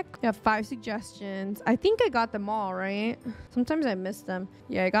the heck? You have 5 suggestions. I think I got them all, right? Sometimes I miss them.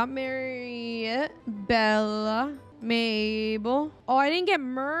 Yeah, I got Marriott, Bella, Mabel. Oh, I didn't get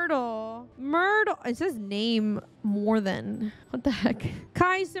Myrtle. Myrtle. It says name more than. What the heck?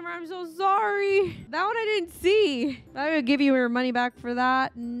 Kai Simmer, I'm so sorry. That one I didn't see. I would give you your money back for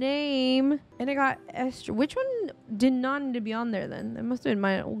that name. And I got Esther. Which one did not need to be on there then? That must have been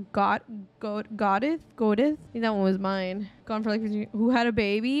mine. Oh, Godith? I think that one was mine. Gone for like, who had a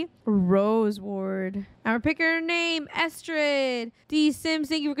baby? Rose Ward. And we're picking her name, Estrid. D Sims,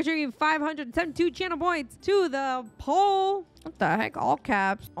 thank you for contributing 572 channel points to the poll. What the heck? All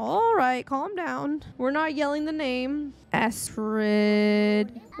caps. All right, calm down. We're not yelling the name.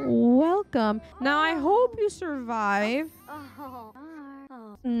 Astrid, welcome. Now, I hope you survive.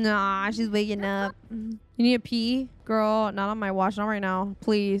 Nah, she's waking up. You need a pee? Girl, not on my watch. Not right now.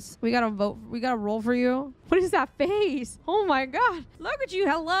 Please. We gotta vote. We gotta roll for you. What is that face? Oh my god. Look at you.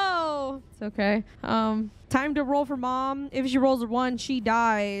 Hello. It's okay. Time to roll for mom. If she rolls a 1, she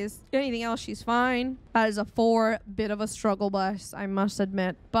dies. Anything else, she's fine. That is a 4. Bit of a struggle bus, I must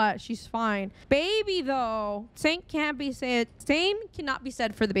admit. But she's fine. Baby, though. Same cannot be said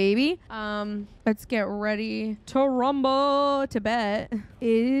for the baby. Let's get ready to rumble to bet.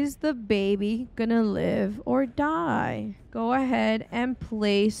 Is the baby gonna live or die? Go ahead and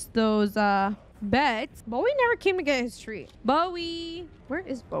place those bets. Bowie never came to get his treat. Bowie. Where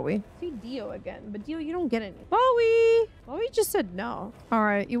is Bowie? See Dio again. But Dio, you don't get any. Bowie. Bowie just said no. All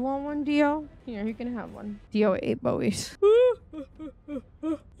right. You want one, Dio? Here, you can have one. Dio ate Bowie's.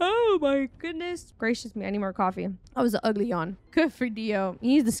 Oh my goodness. Gracious me. I need more coffee. That was an ugly yawn. Good for Dio. He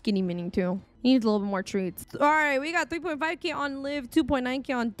needs the skinny mini too. He needs a little bit more treats. All right, we got 3.5K on Live,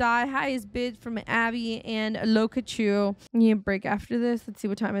 2.9K on Die. Highest bid from Abby and Lokachu. Need a break after this. Let's see,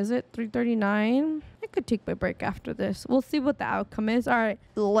 what time is it? 3:39. I could take my break after this. We'll see what the outcome is. All right,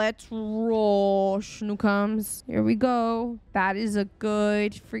 let's roll. Schnookums. Here we go. That is a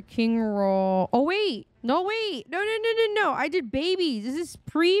good freaking roll. Oh, wait. No, wait. No. I did babies. This is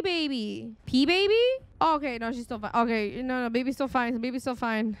pre-baby. P-baby? Oh, okay. No, she's still fine. Okay. No. Baby's still fine. Baby's still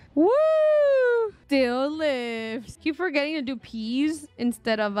fine. Woo! Still lives. Keep forgetting to do P's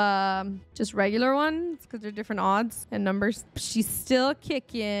instead of just regular ones because they're different odds and numbers. She's still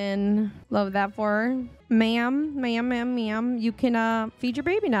kicking. Love that for her. Ma'am. You can feed your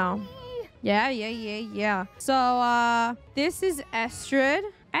baby now. Yeah. So, this is Estrid.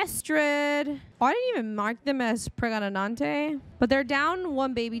 Oh, I didn't even mark them as pregnante, but they're down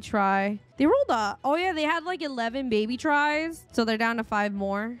 1 baby try. They rolled up. Oh yeah, they had like 11 baby tries, so they're down to 5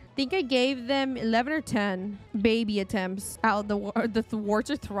 more. I think I gave them 11 or 10 baby attempts. Out the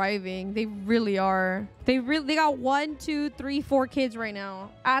thwarts are thriving. They really are. They got 1, 2, 3, 4 kids right now.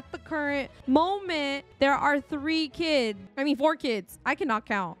 At the current moment, there are 4 kids. I cannot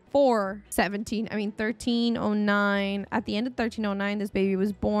count. 1309. At the end of 1309, this baby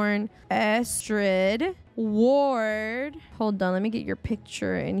was born. Estrid Ward. Hold on, let me get your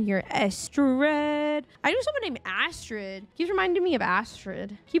picture in here. Estrid. I knew someone named Astrid. Keeps reminding me of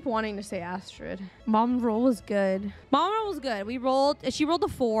Astrid. Keep wanting to say Astrid. Mom roll was good. We rolled. She rolled a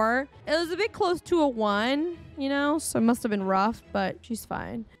 4. It was a bit close to a 1, you know, so it must have been rough, but she's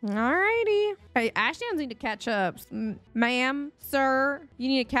fine. Alrighty. Hey, Ashley need to catch up. Ma'am, sir, you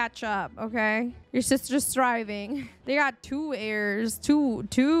need to catch up, okay? Your sister's thriving. They got 2 heirs. Two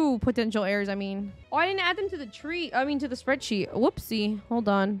potential heirs, I mean. Oh, I didn't add them to the to the spreadsheet. Whoopsie. Hold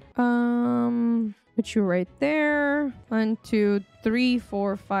on. Put you right there. 1, 2, 3,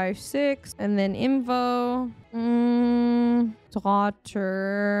 4, 5, 6. And then info.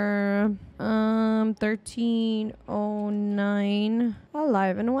 Daughter. 1309.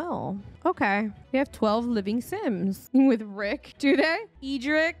 Alive and well. Okay. We have 12 living Sims with Rick. Do they?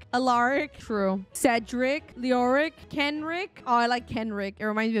 Edric, Alaric, true. Cedric, Leoric, Kenric. Oh, I like Kenric. It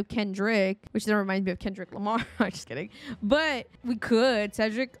reminds me of Kendrick, which then reminds me of Kendrick Lamar. I'm just kidding. But we could.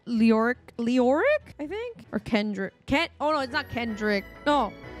 Cedric, Leoric, I think? Or Kendrick. Oh, no, it's not Kendrick.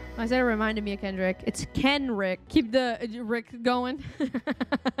 No. I said it reminded me of Kendrick. It's Kenrick. Keep the Rick going.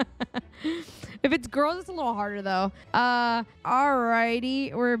 If it's girls, it's a little harder though.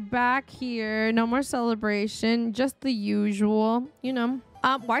 Alrighty, we're back here. No more celebration, just the usual, you know.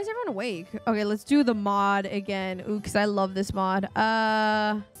 Why is everyone awake? Okay, let's do the mod again. Ooh, because I love this mod.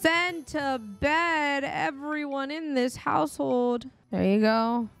 Send to bed everyone in this household. There you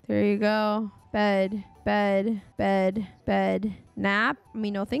go. There you go. Bed, bed, bed, bed. Nap? I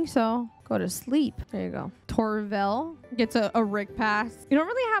mean, no think so. Go to sleep. There you go. Torvel gets a Rick pass. We don't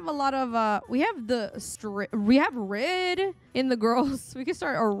really have a lot of, we have Rid in the girls. We could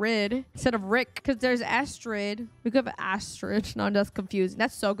start a Rid instead of Rick because there's Astrid. We could have Astrid. No, that's confusing.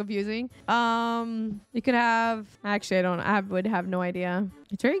 That's so confusing. We could have, actually, I would have no idea.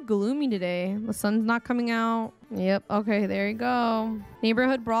 It's very gloomy today. The sun's not coming out. Yep. Okay, there you go.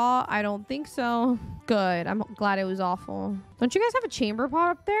 Neighborhood brawl? I don't think so. Good. I'm glad it was awful. Don't you guys have a chamber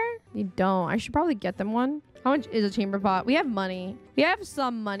pot up there? You don't. I should probably get them one. How much is a chamber pot? We have money. We have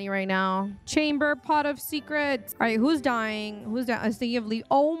some money right now. Chamber pot of secrets. All right, who's dying? Who's down? I was thinking of leave.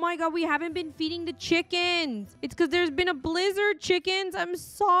 Oh my God, we haven't been feeding the chickens. It's because there's been a blizzard, chickens. I'm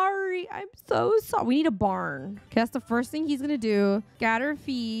sorry. I'm so sorry. We need a barn. Okay, that's the first thing he's going to do. Scatter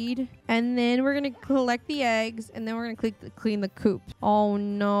feed. And then we're going to collect the eggs. And then we're going to clean the coop. Oh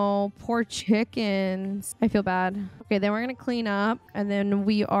no, poor chickens. I feel bad. Okay, then we're going to clean up. And then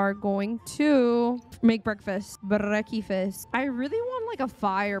we are going to make breakfast. Breakfast. I really want like a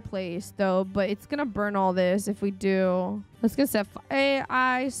fireplace though, but it's gonna burn all this if we do. Let's get set.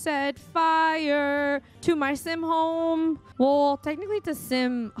 I set fire to my sim home. Well, technically it's a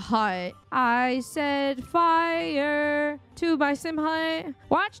sim hut. I set fire to my sim hut.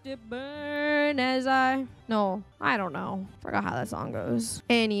 Watched it burn as I... No, I don't know. Forgot how that song goes.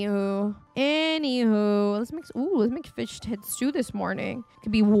 Anywho, let's make fish head stew this morning.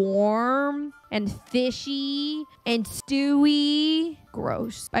 Could be warm and fishy and stewy.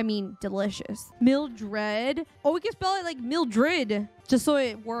 Gross. I mean, delicious. Mildred. Oh, we can spell it like Mildred, just so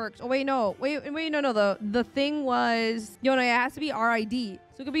it works. Oh wait, no. Wait, no. The thing was, it has to be R-I-D.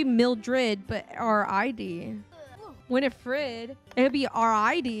 So it could be Mildred, but R-I-D. Winifred. It could be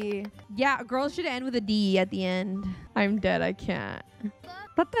R-I-D. Yeah, girls should end with a D at the end. I'm dead. I can't.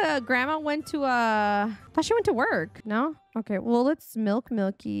 Thought the grandma went to thought she went to work. No? Okay, well, let's milk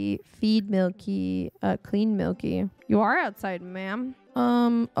Milky, feed Milky, clean Milky. You are outside, ma'am.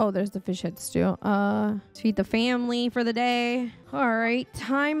 Oh, there's the fish head stew. Feed the family for the day. All right,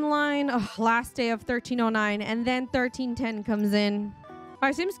 timeline. Oh, last day of 1309, and then 1310 comes in.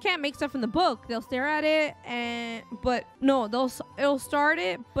 Our Sims can't make stuff in the book. They'll stare at it but no, it'll start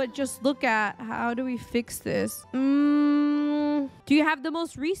it, but just look at how do we fix this? Do you have the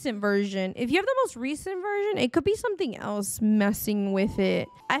most recent version? If you have the most recent version, it could be something else messing with it.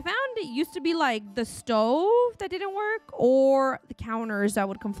 I found it used to be like the stove that didn't work or the counters that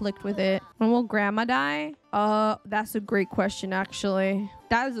would conflict with it. When will grandma die? That's a great question, actually.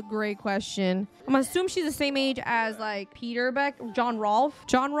 That is a great question. I'm gonna assume she's the same age as like Peter Beck, John Rolfe.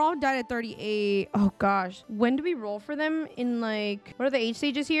 John Rolfe died at 38. Oh gosh. When do we roll for them in like, what are the age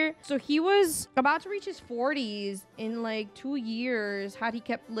stages here? So he was about to reach his 40s in like 2 years had he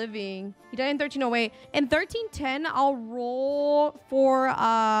kept living. He died in 1308. In 1310, I'll roll for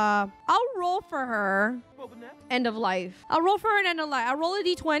her. End of life. I'll roll for her an end of life. I'll roll a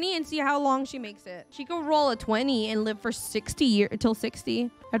d20 and see how long she makes it. She could roll a 20 and live for 60 years until 60.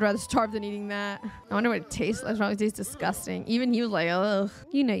 I'd rather starve than eating that. I wonder what it tastes like. It probably tastes disgusting. Even he was like, ugh.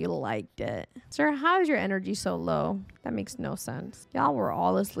 You know you liked it. Sir, how is your energy so low? That makes no sense. Y'all were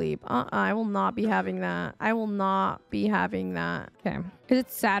all asleep. I will not be having that. I will not be having that. Okay. Is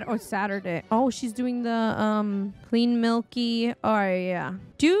it Saturday? Oh, she's doing the clean Milky. Oh, yeah.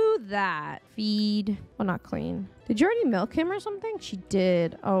 Do that. Feed. Well, not clean. Did you already milk him or something? She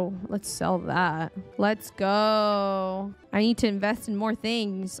did. Oh, let's sell that. Let's go. I need to invest in more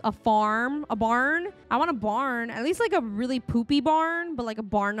things. A farm, a barn. I want a barn, at least like a really poopy barn, but like a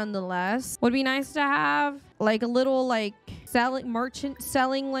barn nonetheless. Would be nice to have like a little like merchant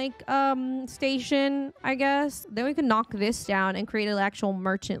selling like station, I guess. Then we can knock this down and create an actual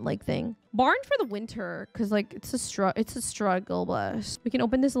merchant like thing. Barn for the winter, because like it's a struggle, bless. We can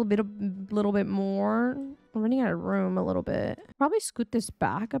open this a little bit more. I'm running out of room a little bit. Probably scoot this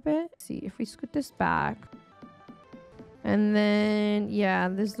back a bit. Let's see if we scoot this back. And then, yeah,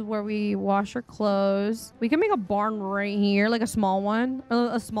 this is where we wash our clothes. We can make a barn right here, like a small one,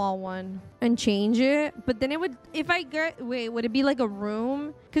 and change it. But then it would, would it be like a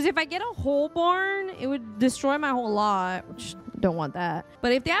room? Because if I get a whole barn, it would destroy my whole lot, which don't want that.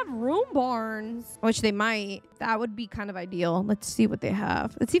 But if they have room barns, which they might, that would be kind of ideal. Let's see what they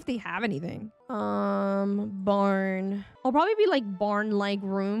have. Let's see if they have anything. Barn. I'll probably be like barn-like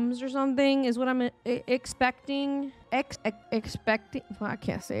rooms or something is what I'm expecting. Expecting. Well, I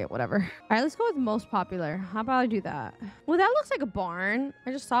can't say it. Whatever. All right, let's go with most popular. How about I do that? Well, that looks like a barn.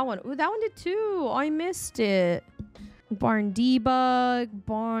 I just saw one. Ooh, that one did too. Oh, I missed it. Barn debug.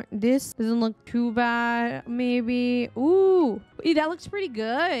 Barn. This doesn't look too bad. Maybe. Ooh. That looks pretty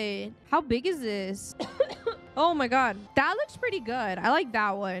good. How big is this? Oh my god. That looks pretty good. I like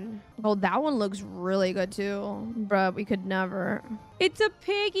that one. Oh, that one looks really good too. Bruh, we could never. It's a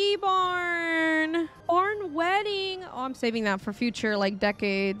piggy barn. Barn wedding. Oh, I'm saving that for future like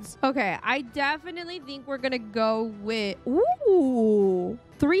decades. Okay, I definitely think we're gonna go with, ooh,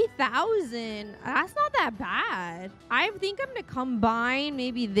 3,000. That's not that bad. I think I'm gonna combine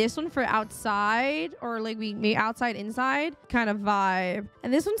maybe this one for outside, or like maybe outside inside kind of vibe.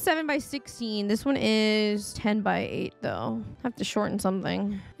 And this one's 7x16. This one is 10x8 though. I have to shorten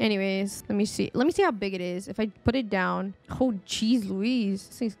something. Anyways, let me see. Let me see how big it is. If I put it down. Oh, geez Louise.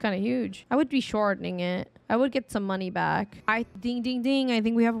 This thing's kind of huge. I would be shortening it. I would get some money back. Ding, ding, ding. I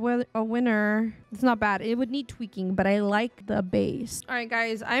think we have a winner. It's not bad. It would need tweaking, but I like the base. All right,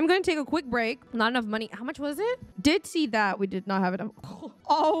 guys. I'm going to take a quick break. Not enough money. How much was it? Did see that. We did not have enough.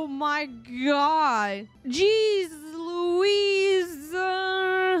 Oh, my God. Jeez Louise.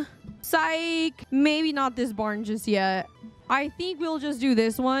 Psych. Maybe not this barn just yet. I think we'll just do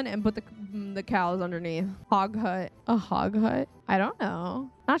this one and put the cows underneath. Hog hut. A hog hut? I don't know.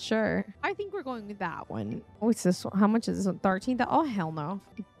 Not sure. I think we're going with that one. What's this one? How much is this one? 13,000? Oh, hell no.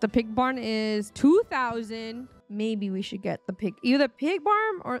 The pig barn is 2,000. Maybe we should get the pig. Either pig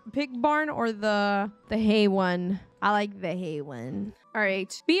barn or the hay one. I like the hay one. All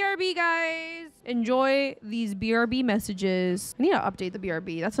right. BRB, guys. Enjoy these BRB messages. I need to update the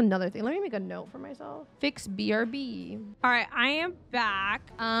BRB. That's another thing. Let me make a note for myself. Fix BRB. All right. I am back.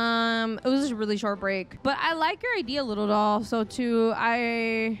 It was a really short break, but I like your idea, Little Doll. So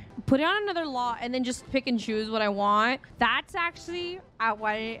I put it on another lot and then just pick and choose what I want. That's actually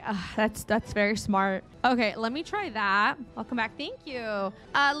that's very smart. Okay, let me try that. I'll come back. Thank you.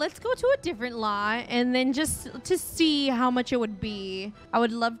 Let's go to a different lot and then just to see how much it would be. I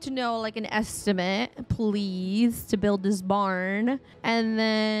would love to know like an estimate, please, to build this barn. And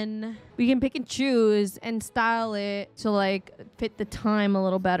then we can pick and choose and style it to like fit the time a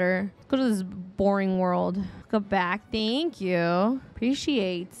little better. Let's go to this boring world. Go back. Thank you.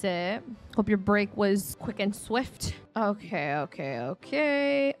 Appreciate it. Hope your break was quick and swift. Okay.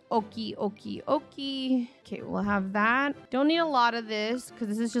 Okie. Okay, we'll have that. Don't need a lot of this because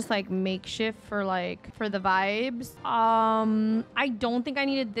this is just like makeshift for the vibes. I don't think I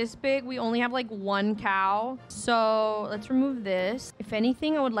needed this big. We only have like one cow. So let's remove this. If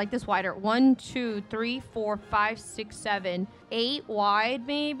anything, I would like this wider. 1, 2, 3, 4, 5, 6, 7, 8 wide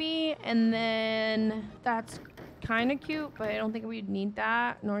maybe. And then that's kind of cute, but I don't think we'd need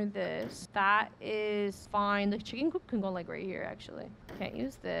that, nor this. That is fine. The chicken coop can go like right here, actually. Can't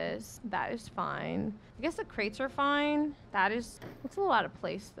use this. That is fine. I guess the crates are fine. Looks a little out of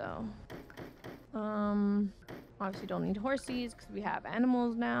place though. Obviously don't need horses because we have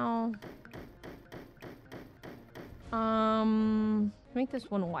animals now. Make this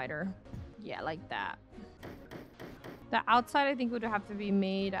one wider. Yeah, like that. The outside, I think, would have to be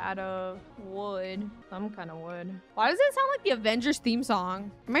made out of wood. Some kind of wood. Why does it sound like the Avengers theme song?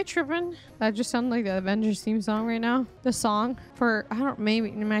 Am I tripping? That just sounds like the Avengers theme song right now. The song for, I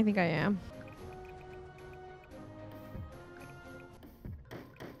think I am.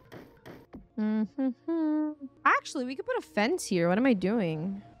 Actually, we could put a fence here. What am I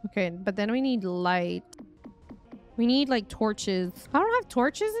doing? Okay, but then we need light. We need like torches. I don't have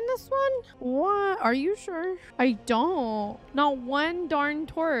torches in this one. What? Are you sure? I don't. Not one darn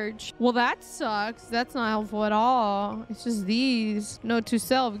torch. Well, that sucks. That's not helpful at all. It's just these. Note to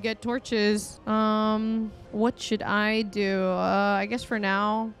self, get torches. What should I do? I guess for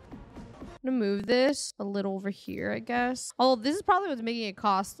now, I'm gonna move this a little over here, I guess. Oh, this is probably what's making it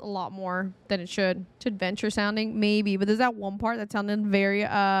cost a lot more than it should. It's adventure sounding, maybe. But there's that one part that sounded very,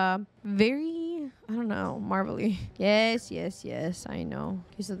 I don't know, marbly. Yes, I know.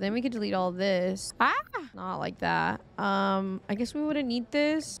 Okay, so then we could delete all this. Not like that. I guess we wouldn't need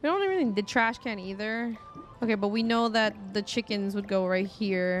this. We don't really need the trash can either. Okay, but we know that the chickens would go right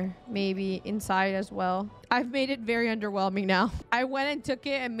here, maybe inside as well. I've made it very underwhelming now. I went and took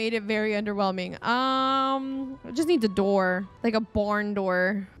it and made it very underwhelming. I just need the door, like a barn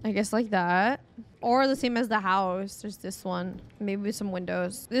door, I guess, like that. Or the same as the house. There's this one. Maybe with some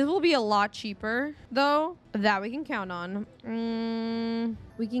windows. This will be a lot cheaper, though. That we can count on.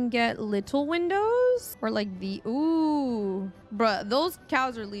 We can get little windows. Or like the... Ooh. Bruh, those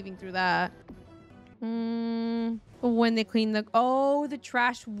cows are leaving through that. When they clean the... Oh, the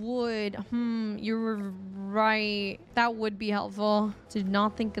trash wood. You were right. That would be helpful. Did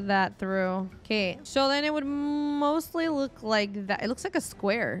not think of that through. Okay. So then it would mostly look like that. It looks like a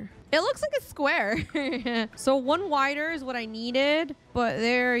square. It looks like a square. So one wider is what I needed, but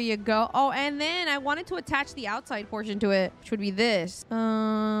there you go. Oh, and then I wanted to attach the outside portion to it, which would be this.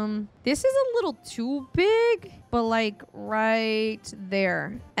 This is a little too big, but like right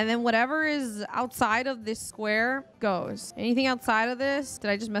there. And then whatever is outside of this square goes. Anything outside of this? Did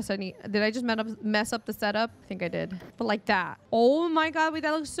I just mess up the setup? I think I did. But like that. Oh my God, wait,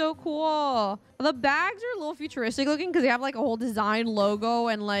 that looks so cool. The bags are a little futuristic looking because they have like a whole design logo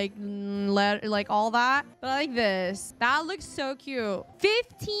and like all that. But I like this. That looks so cute.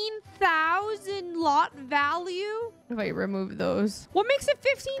 15,000 lot value. If I remove those, what makes it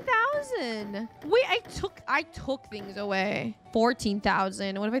 15,000? Wait, I took things away.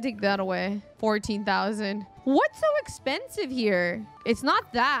 14,000. What if I take that away? 14,000. What's so expensive here? It's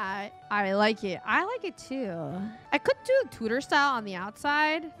not that. I like it. I like it too. I could do a Tudor style on the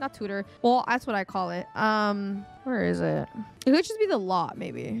outside. Not Tudor. Well, that's what I call it. Where is it? It could just be the lot,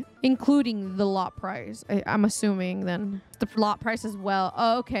 maybe. Including the lot price. I'm assuming then. The lot price as well.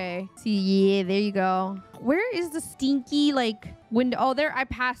 Oh, okay. See, yeah, there you go. Where is the stinky, like, window? Oh, there. I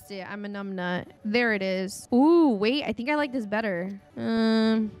passed it. I'm a numbnut. There it is. Ooh, wait. I think I like this better.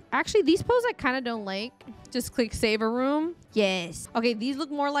 Actually, these poses I kind of don't like. Just click save a room. Yes. Okay, these look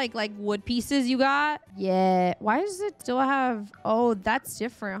more like wood pieces you got. Yeah. Why does it still have... Oh, that's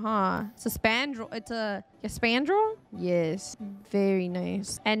different, huh? It's a spandrel. It's a spandrel? Yes. Very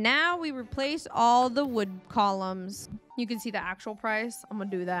nice. And now we replace all the wood columns. You can see the actual price. I'm gonna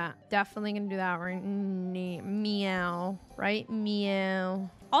do that. Definitely gonna do that right. Meow. Right? Meow.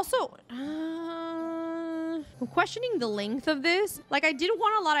 Also, I'm questioning the length of this. Like, I did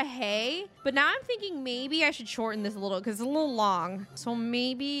want a lot of hay, but now I'm thinking maybe I should shorten this a little because it's a little long. So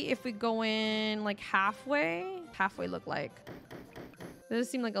maybe if we go in like halfway look like. This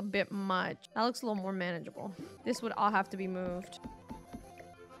seems like a bit much. That looks a little more manageable. This would all have to be moved.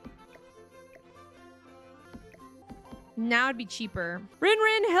 Now it'd be cheaper.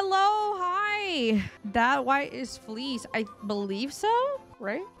 Rin, hello, hi. That white is fleece. I believe so,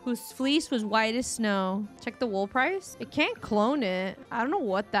 right? Whose fleece was white as snow. Check the wool price. It can't clone it. I don't know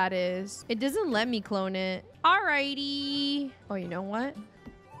what that is. It doesn't let me clone it. Alrighty. Oh, you know what?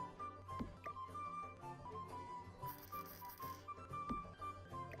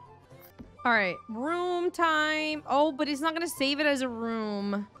 All right, room time. Oh, but it's not gonna save it as a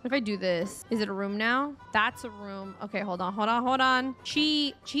room. What if I do this? Is it a room now? That's a room. Okay, hold on.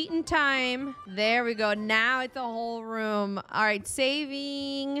 Cheating time. There we go. Now it's a whole room. All right,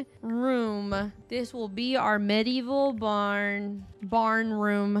 saving room. This will be our medieval barn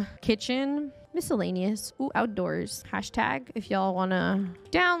room kitchen. Miscellaneous. Ooh, outdoors. Hashtag if y'all want to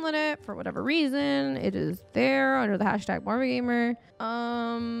download it for whatever reason. It is there under the hashtag Morbid Gamer.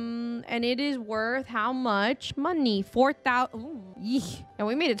 And it is worth how much money? 4,000. Ooh, and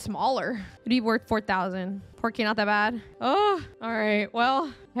we made it smaller. It'd be worth 4,000. 4K, not that bad. Oh, all right.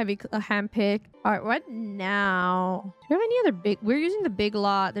 Well, heavy hand pick. All right, what now? Do we have any other big? We're using the big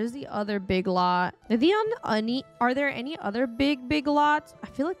lot. There's the other big lot. Are there any other big lots? I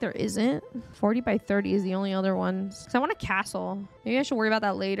feel like there isn't. 40 by 30 is the only other ones. Cause I want a castle. Maybe I should worry about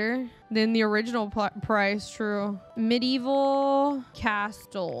that later. Then the original price, true. Medieval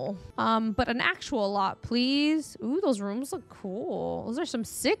castle. But an actual lot, please. Ooh, those rooms look cool. Those are some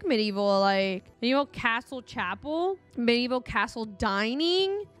sick medieval, like medieval castle chapel, medieval castle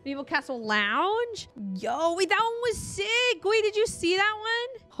dining, medieval castle lounge. Yo, wait, that one was sick. Wait, did you see that one?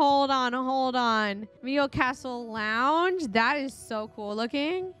 Hold on. Medieval castle lounge. That is so cool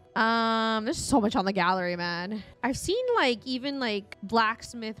looking. There's so much on the gallery, man. I've seen like even like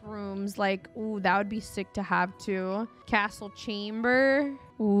blacksmith rooms, like, ooh, that would be sick to have too. Castle chamber.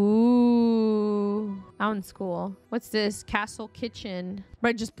 Ooh, that one's cool. What's this? Castle kitchen.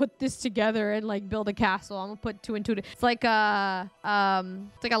 But just put this together and like build a castle. I'm gonna put 2 and 2. It's like a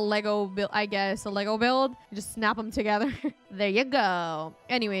Lego build, I guess. A Lego build. You just snap them together. There you go.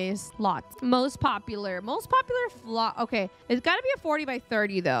 Anyways, lots. Most popular lot. Okay, it's gotta be a 40 by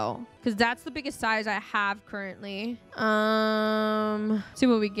 30 though, because that's the biggest size I have currently. See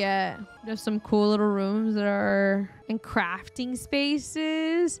what we get. There's some cool little rooms that are in crafting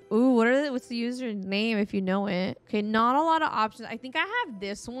spaces. Ooh, what's the username if you know it? Okay, not a lot of options. I think I have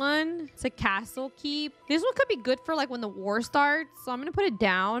this one. It's a castle keep. This one could be good for like when the war starts. So I'm gonna put it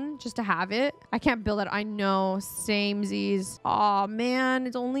down just to have it. I can't build it. I know. Samesies. Oh man,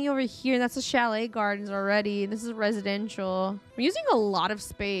 it's only over here. That's the chalet gardens already. This is residential. I'm using a lot of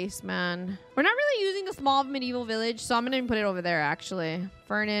space, man. We're not really using the small medieval village, so I'm gonna put it over there actually.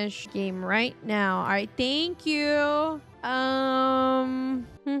 Furnish game right now. All right, thank you.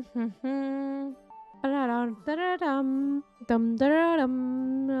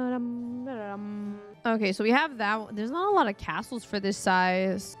 Okay, so we have that. There's not a lot of castles for this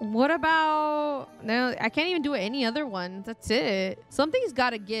size. What about... No, I can't even do any other ones. That's it. Something's got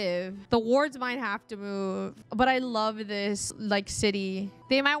to give. The wards might have to move. But I love this, like, city.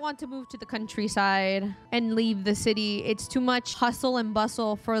 They might want to move to the countryside and leave the city. It's too much hustle and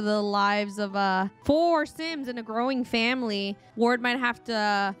bustle for the lives of 4 Sims and a growing family. Ward might have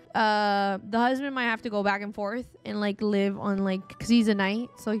to... the husband might have to go back and forth and, like, live on, like... Because he's a knight,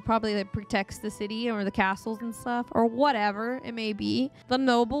 so he probably, like, protects the city or the castles and stuff, or whatever it may be. The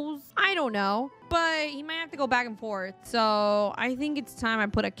nobles, I don't know, but he might have to go back and forth. So I think it's time I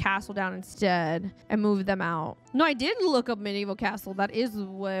put a castle down instead and move them out. No, I did look up medieval castle. That is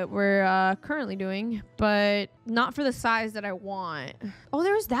what we're currently doing, but not for the size that I want. Oh,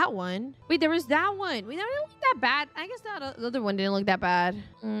 there was that one. Wait, there was that one. Wait, that didn't look that bad. I guess that the other one didn't look that bad.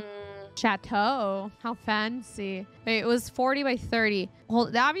 Chateau. How fancy. Wait, it was 40 by 30. Well,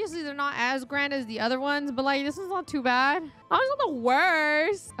 obviously they're not as grand as the other ones, but like this is not too bad. Oh, it's not the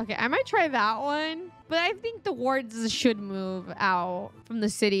worst. Okay, I might try that one. But I think the wards should move out from the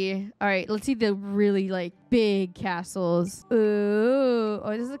city. All right, let's see the really like big castles. Ooh. Oh,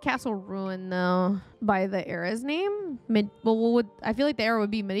 this is a castle ruin though. By the era's name? I feel like the era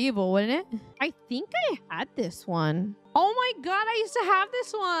would be medieval, wouldn't it? I think I had this one. Oh my god, I used to have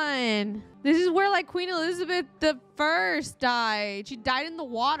this one. This is where like Queen Elizabeth I died. She died in the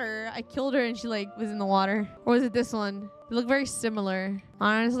water. I killed her and she like was in the water. Or was it this one? They look very similar.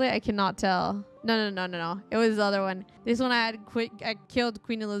 Honestly, I cannot tell. No. It was the other one. This one I killed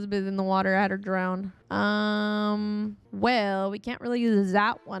Queen Elizabeth in the water. I had her drown. Well, we can't really use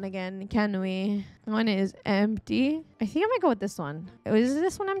that one again, can we? One is empty. I think I might go with this one. Is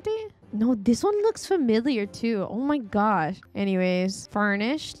this one empty? No, this one looks familiar too. Oh my gosh. Anyways,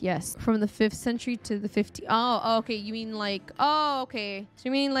 furnished. Yes. From the 5th century to the 50s. Oh, okay. You mean like, oh, okay. So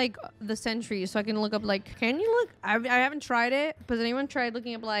you mean like the centuries. So I can look up like, can you look? I haven't tried it. But has anyone tried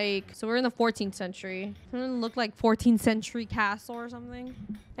looking up like, so we're in the 14th century. Someone look like 14th century castle or something.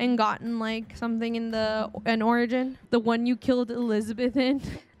 And gotten like something in an origin. The one you killed Elizabeth in.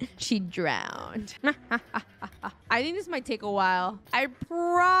 She drowned. I think this might take a while. I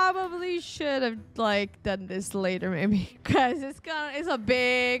probably should have like done this later maybe. Because it's a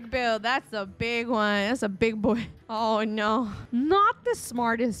big build. That's a big one. That's a big boy. Oh no. Not the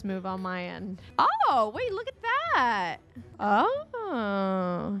smartest move on my end. Oh, wait, look at that.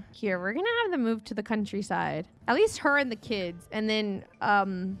 Oh. Here, we're gonna have them move to the countryside. At least her and the kids. And then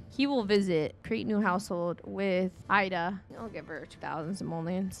he will visit. Create new household with Ida. I'll give her 2,000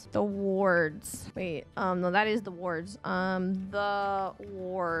 simoleons. The wards. Wait, no, that is the wards. The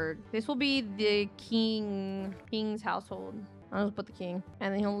ward. This will be the king's household. I'll just put the king.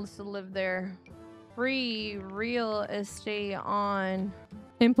 And then he'll still live there. Free real estate on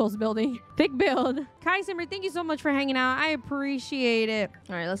impulse building. Thick build. Kai Simmer, thank you so much for hanging out. I appreciate it.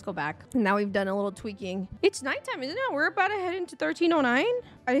 All right, let's go back. Now we've done a little tweaking. It's nighttime, isn't it? We're about to head into 1309.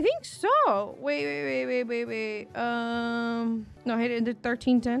 I think so. Wait. No, head into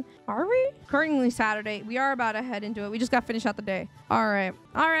 1310. Are we? Currently Saturday. We are about to head into it. We just got finished out the day. All right.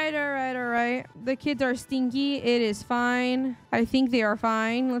 The kids are stinky. It is fine. I think they are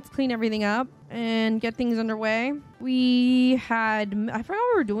fine. Let's clean everything up and get things underway. We had, I forgot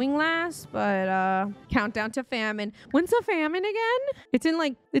what we were doing last, but countdown to famine. When's the famine again? It's in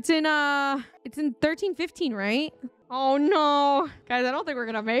 1315, right? Oh no. Guys, I don't think we're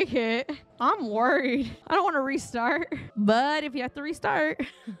gonna make it. I'm worried. I don't want to restart. But if you have to restart.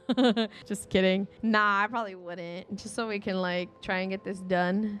 Just kidding. Nah, I probably wouldn't. Just so we can like try and get this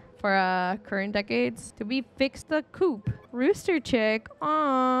done for current decades. Did we fix the coop? Rooster chick.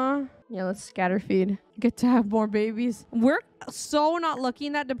 Aww. Yeah, let's scatter feed. Get to have more babies. We're so not lucky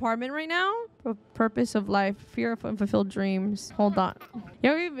in that department right now. Purpose of life, fear of unfulfilled dreams. Hold on.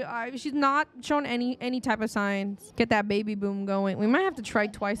 Yeah, she's not shown any type of signs. Get that baby boom going. We might have to try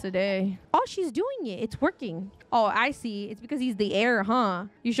twice a day. Oh, she's doing it. It's working. Oh, I see. It's because he's the heir, huh?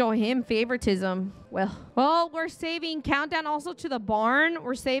 You show him favoritism. Well, we're saving countdown also to the barn.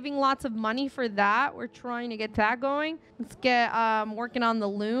 We're saving lots of money for that. We're trying to get that going. Let's get working on the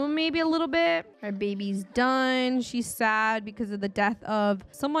loom maybe a little bit. Our baby's done. She's sad because of the death of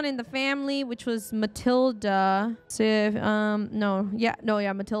someone in the family, which was Matilda.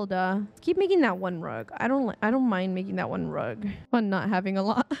 Matilda. Keep making that one rug. I don't mind making that one rug. Fun not having a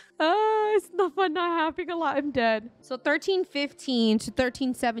lot. It's not fun not having a lot. I'm dead. So 1315 to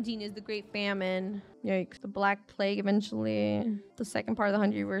 1317 is the Great Famine. Yikes. The Black Plague eventually. The second part of the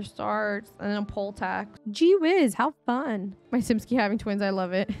 100-year starts. And then a poll tax. Gee whiz, how fun. My Sims keep having twins. I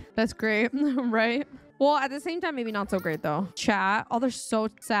love it. That's great. Right? Well, at the same time, maybe not so great though. Chat. Oh, they're so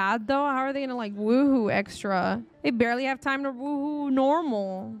sad though. How are they gonna like woohoo extra? They barely have time to woohoo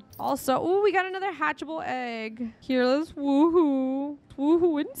normal. Also, oh, we got another hatchable egg. Here, let's woohoo.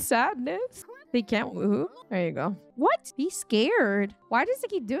 Woohoo in sadness. They can't woohoo. There you go. What? Be scared. Why does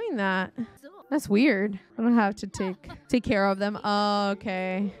it keep doing that? That's weird. I don't have to take care of them. Oh,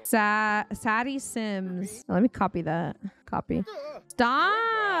 okay. Saddy Sims. Let me copy that. Copy. Stop!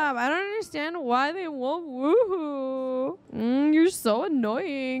 I don't understand why they won't woohoo. You're so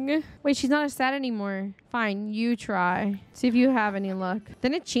annoying. Wait, she's not a sad anymore. Fine, you try. See if you have any luck.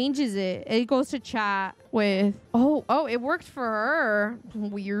 Then it changes it. It goes to chat with... Oh, it worked for her.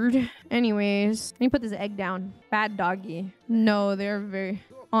 Weird. Anyways, let me put this egg down. Bad doggy. No, they're very...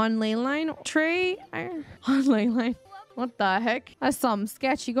 On ley line tray? On ley line. What the heck? That's something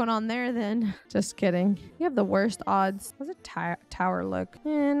sketchy going on there then. Just kidding. You have the worst odds. How's a tower look?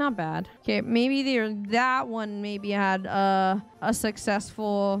 Not bad. Okay, maybe that one maybe had a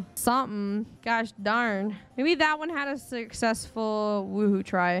successful something. Gosh darn. Maybe that one had a successful woohoo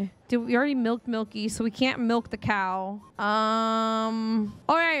try. We already milked Milky, so we can't milk the cow. All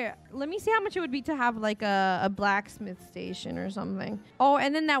right, let me see how much it would be to have like a blacksmith station or something. Oh,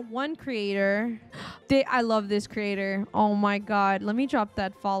 and then that one creator. I love this creator. Oh my God. Let me drop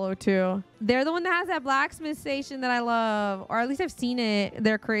that follow too. They're the one that has that blacksmith station that I love. Or at least I've seen it,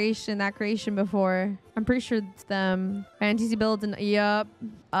 that creation before. I'm pretty sure it's them. Fantasy builds and yep.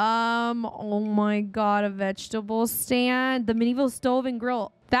 Oh my God, a vegetable stand. The medieval stove and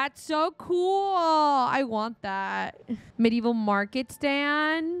grill. That's so cool. I want that. Medieval market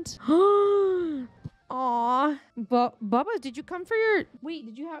stand. Aw. But Bubba, did you come for your... Wait,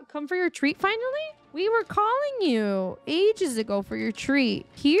 did you come for your treat finally? We were calling you ages ago for your treat.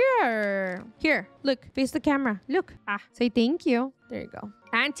 Here. Here. Look. Face the camera. Look. Say thank you. There you go.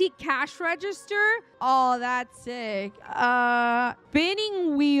 Antique cash register. Oh, that's sick.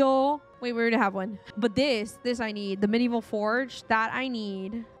 Spinning wheel. Wait, we already have one. But this I need. The medieval forge. That I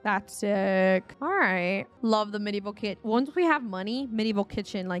need. That's sick. All right. Love the medieval kit. Once we have money, medieval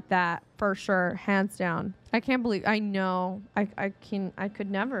kitchen like that. For sure. Hands down. I can't believe. I know. I could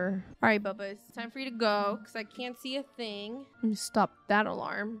never. All right, Bubba. It's time for you to go because I can't see a thing. Let me stop that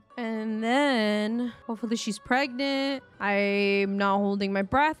alarm. And then hopefully she's pregnant. I'm not holding my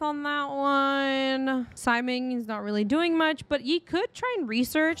breath on that one. Simon is not really doing much, but he could try and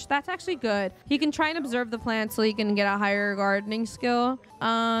research. That's actually good. He can try and observe the plants so he can get a higher gardening skill.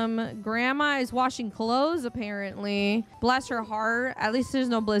 Grandma is washing clothes apparently. Bless her heart. At least there's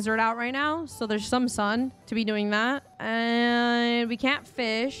no blizzard out right now, so there's some sun to be doing that. And we can't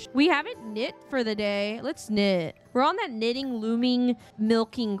fish. We haven't knit for the day. Let's knit. We're on that knitting, looming,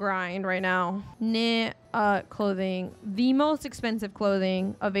 milking grind right now. Knit clothing. The most expensive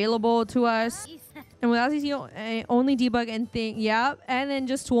clothing available to us. And without these, only debug and think. Yep. And then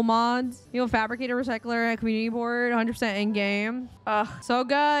just tool mods. Fabricator, recycler, community board, 100% in game. Ugh, so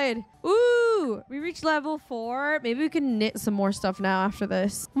good. Ooh, we reached level 4. Maybe we can knit some more stuff now after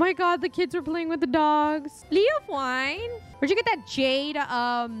this. Oh my God, the kids are playing with the dogs. Leo Wine. Where'd you get that jade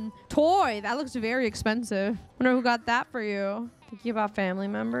toy? That looks very expensive. Wonder who got that for you. Thinking about family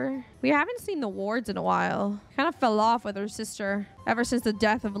member. We haven't seen the Wards in a while. Kind of fell off with her sister. Ever since the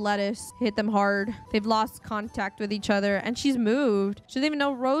death of Lettuce hit them hard. They've lost contact with each other. And she's moved. She doesn't even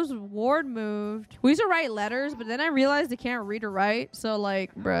know Rose Ward moved. We used to write letters, but then I realized they can't read or write. So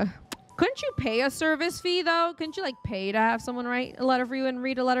like, bruh. Couldn't you pay a service fee though? Couldn't you like pay to have someone write a letter for you and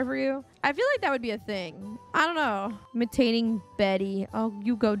read a letter for you? I feel like that would be a thing. I don't know. Imitating Betty. Oh,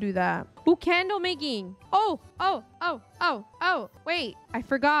 you go do that. Ooh, candle making. Oh. Wait, I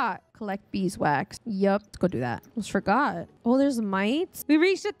forgot. Collect beeswax. Yup, let's go do that. Almost forgot. Oh, there's mites. We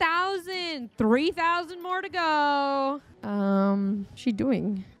reached 1,000. 3,000 more to go. What's she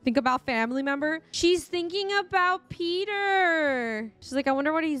doing? Think about family member. She's thinking about Peter. She's like, I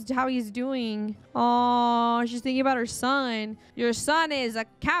wonder how he's doing. Oh, she's thinking about her son. Your son is a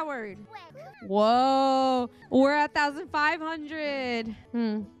coward. Whoa, we're at 1,500.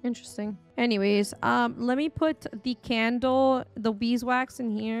 Interesting. Anyways, let me put the candle, the beeswax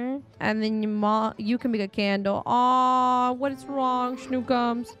in here, and then you can make a candle. Aw, what is wrong,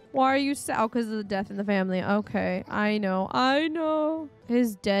 Schnookums? Why are you sad? Oh, because of the death in the family. Okay, I know.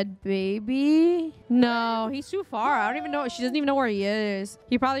 His dead baby? No, he's too far. I don't even know. She doesn't even know where he is.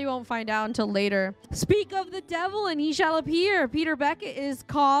 He probably won't find out until later. Speak of the devil and he shall appear. Peter Beckett is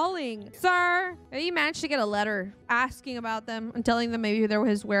calling. Sir, maybe you managed to get a letter asking about them and telling them maybe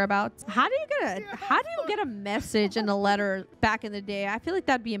his whereabouts. How do you get a message in a letter back in the day? I feel like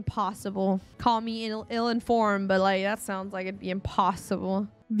that'd be impossible. Call me ill-informed, but like that sounds like it'd be impossible.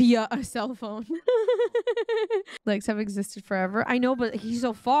 via a cell phone. Legs have existed forever. I know, but he's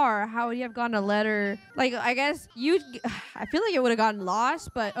so far. How would he have gotten a letter? Like, I guess I feel like it would have gotten lost,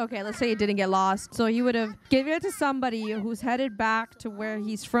 but okay, let's say it didn't get lost. So he would have given it to somebody who's headed back to where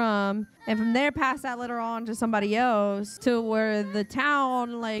he's from, and from there pass that letter on to somebody else to where the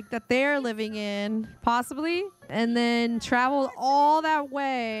town like that they're living in, possibly, and then traveled all that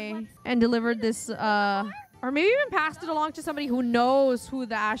way and delivered this or maybe even passed it along to somebody who knows who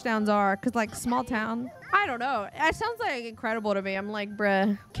the Ashdowns are, because like small town. I don't know. It sounds like incredible to me. I'm like,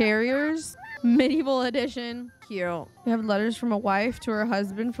 bruh, carriers, medieval edition. Cute. You have letters from a wife to her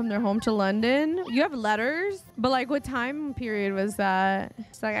husband from their home to London. You have letters? But like, what time period was that?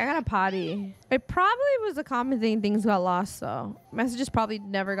 It's like, I got a potty. It probably was a common thing. Things got lost though. Messages probably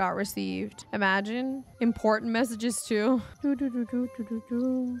never got received. Imagine. Important messages too.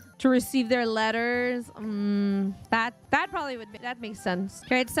 To receive their letters. That probably would, that makes sense.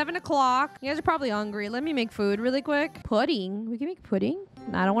 Okay, it's 7 o'clock. You guys are probably hungry. Let me make food really quick. Pudding. We can make pudding?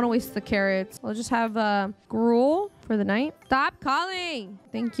 Nah, I don't want to waste the carrots. I'll just have gruel for the night. Stop calling.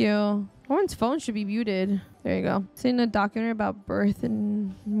 Thank you. Everyone's phone should be muted. There you go. It's in a documentary about birth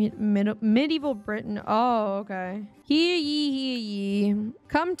in medieval Britain. Oh, okay. Hear ye, hear ye.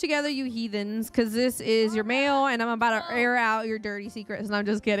 Come together, you heathens, because this is your mail, and I'm about to air out your dirty secrets. And I'm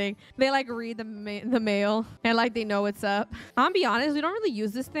just kidding. They like read the mail, and like they know what's up. I'll be honest, we don't really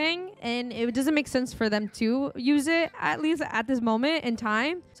use this thing, and it doesn't make sense for them to use it, at least at this moment in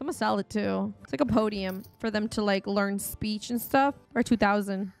time. So I'm gonna sell it too. It's like a podium for them to like learn speech and stuff. Or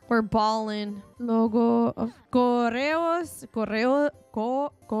 2000. We're ballin'. Logo of Correos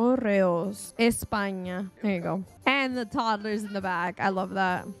España. There you go. And the toddlers in the back. I love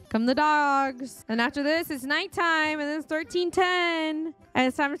that. Come the dogs. And after this, it's nighttime, and then it's 13:10. And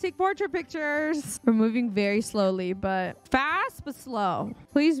it's time to take portrait pictures. We're moving very slowly, but fast but slow.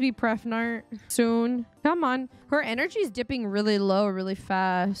 Please be Prefnart soon. Come on. Her energy is dipping really low, really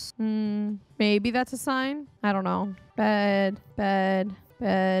fast. Maybe that's a sign. I don't know. Bed.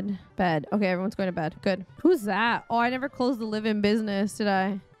 Okay, everyone's going to bed. Good. Who's that? Oh, I never closed the live-in business, did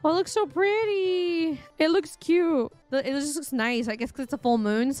I? Oh, it looks so pretty. It looks cute. It just looks nice. I guess because it's a full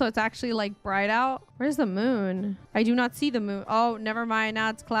moon, so it's actually like bright out. Where's the moon? I do not see the moon. Oh, never mind. Now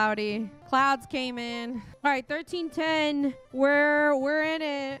it's cloudy. Clouds came in. All right, 1310. We're in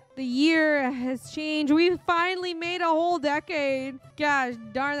it. The year has changed. We finally made a whole decade. Gosh,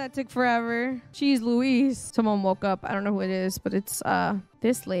 darn, that took forever. Jeez Louise. Someone woke up. I don't know who it is, but it's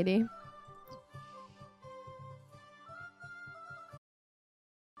this lady.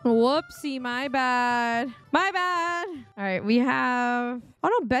 Whoopsie, my bad. My bad. All right, we have...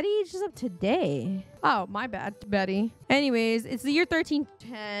 Oh, no, Betty is just up today. Oh, my bad, Betty. Anyways, it's the year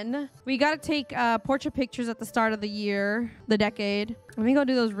 1310. We got to take portrait pictures at the start of the year, the decade. Let me go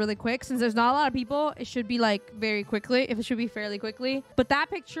do those really quick. Since there's not a lot of people, it should be like very quickly. If it should be fairly quickly. But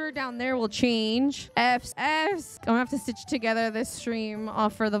that picture down there will change. F's. I'm gonna have to stitch together this stream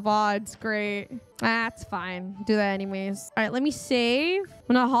for the VODs. Great. That's fine. Do that anyways. All right, let me save.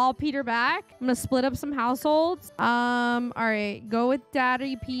 I'm gonna haul Peter back. I'm gonna split up some households. All right, go with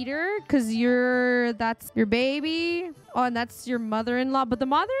Daddy Peter, because that's your baby. Oh, and that's your mother-in-law. But the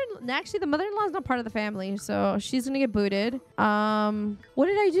mother-in-law is not part of the family, so she's gonna get booted. What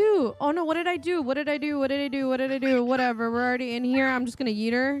did I do? Oh no, what did I do? Whatever. We're already in here. I'm just gonna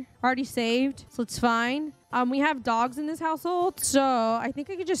yeet her. Already saved, so it's fine. We have dogs in this household, so I think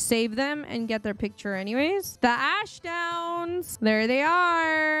I could just save them and get their picture anyways. The Ashdowns. There they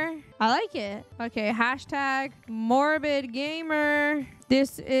are. I like it. Okay, hashtag Morbid Gamer.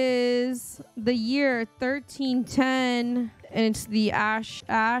 This is the year 1310. And it's the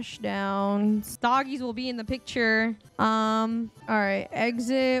Ashdowns. Doggies will be in the picture. All right,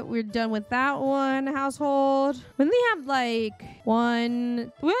 exit. We're done with that one household. We only have like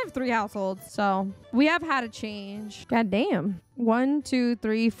we have 3 households, so we have had a change. God damn. 1, 2,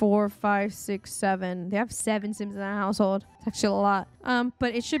 3, 4, 5, 6, 7. They have 7 Sims in that household. It's actually a lot.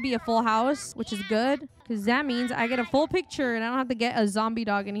 But it should be a full house, which is good, because that means I get a full picture and I don't have to get a zombie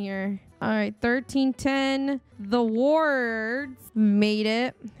dog in here. All right, 1310. The wards made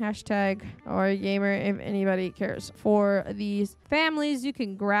it. Hashtag or gamer if anybody cares. For these families, you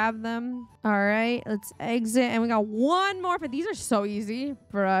can grab them. All right, let's exit. And we got one more. These are so easy.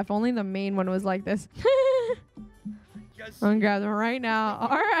 Bruh, if only the main one was like this. I'm gonna grab them right now. All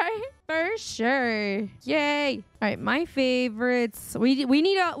right, for sure. Yay. All right, my favorites. We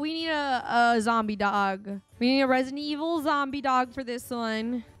need a zombie dog. We need a Resident Evil zombie dog for this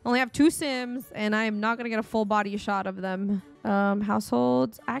one. Only have 2 Sims, and I am not gonna get a full body shot of them.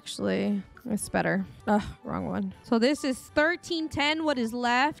 Households. Actually, It's better. Ugh, wrong one. So this is 1310. What is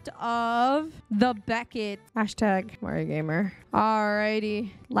left of the Beckett? Hashtag Mario Gamer.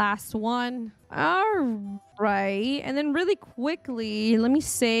 Alrighty. Last one. All right. And then really quickly, let me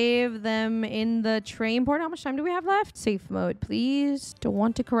save them in the train port. How much time do we have left? Safe mode, please. Don't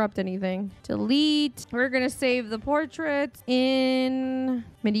want to corrupt anything. Delete. We're going to save the portraits in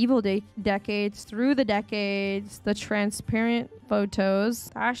medieval decades, through the decades, the transparent photos,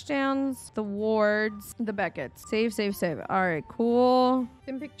 Ashdowns, the wards, the Becketts. Save, save, save. All right, cool.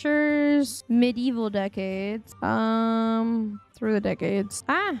 In pictures, medieval decades. Through the decades.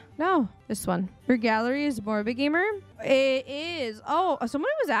 No, this one. Your gallery is Morbid Gamer? It is. Oh,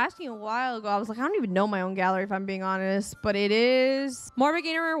 somebody was asking a while ago. I was like, I don't even know my own gallery if I'm being honest, but it is Morbid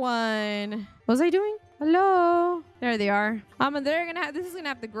Gamer 1. What was I doing? Hello. There they are. This is gonna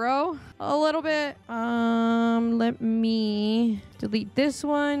have to grow a little bit. Let me delete this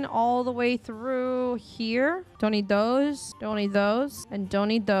one all the way through here. Don't need those. Don't need those. And don't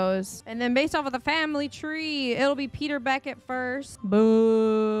need those. And then based off of the family tree, it'll be Peter Beckett first.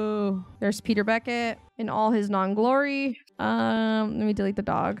 Boo. There's Peter Beckett in all his non-glory. Let me delete the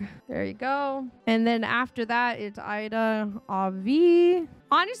dog. There you go. And then after that, it's Ida Avi.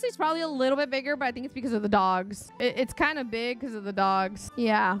 Honestly, it's probably a little bit bigger, but I think it's because of the dogs. It's kind of big because of the dogs.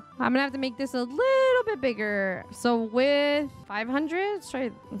 Yeah, I'm gonna have to make this a little bit bigger. So with 500,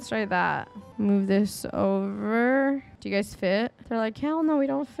 let's try that. Move this over. Do you guys fit? They're like, hell no, we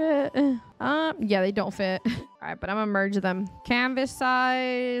don't fit. Yeah, they don't fit. All right, but I'm gonna merge them. Canvas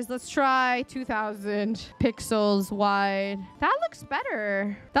size, let's try 2000 pixels wide. That looks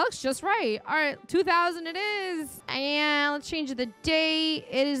better. That looks just right. All right, 2000 it is. And let's change the date.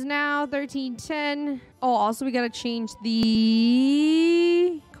 It is now 1310. Oh, also we gotta change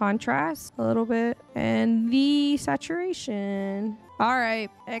the contrast a little bit and the saturation. All right,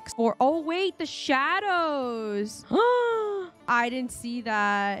 X4. Oh, wait, the shadows. I didn't see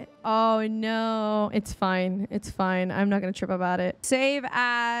that. Oh, no. It's fine. It's fine. I'm not going to trip about it. Save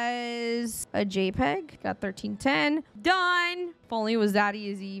as a JPEG. Got 1310. Done. If only it was that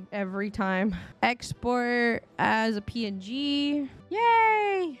easy every time. Export as a PNG.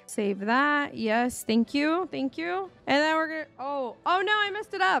 Yay. Save that. Yes. Thank you. Thank you. And then we're going to... Oh, no. I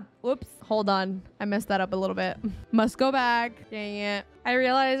messed it up. Whoops. Hold on. I messed that up a little bit. Must go back. Dang it. I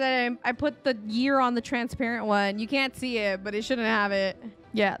realized I put the year on the transparent one. You can't see it, but it shouldn't have it.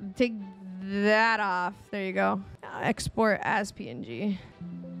 Yeah, take that off. There you go. Export as PNG.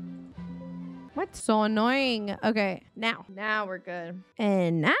 What? So annoying. Okay, now we're good.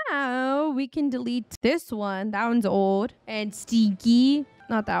 And now we can delete this one. That one's old and stinky.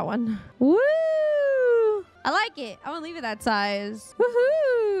 Not that one. Woo! I like it. I want to leave it that size.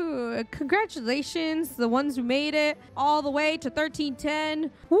 Woohoo! Congratulations to the ones who made it all the way to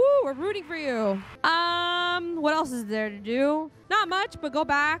 1310. Woo! We're rooting for you. What else is there to do? Not much, but go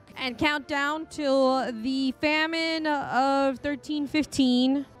back and count down till the famine of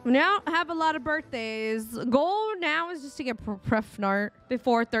 1315. We now have a lot of birthdays. Goal now is just to get Prefnart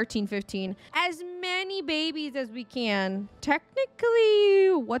before 1315. As many babies as we can.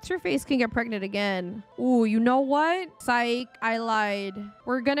 Technically, what's her face can get pregnant again. Ooh, you know what? Psych, I lied.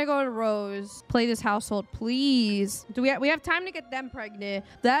 We're gonna go to Rose. Play this household, please. We have time to get them pregnant.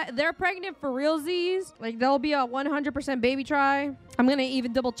 They're pregnant for realsies. Like, there'll be a 100% baby try. I'm gonna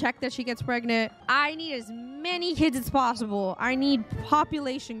even double check that she gets pregnant. I need as many kids as possible. I need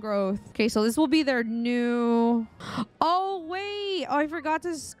population growth. Okay, so this will be their new... Oh, wait. Oh, I forgot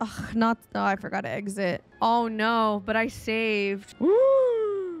to... I forgot to exit. Oh, no. But I saved.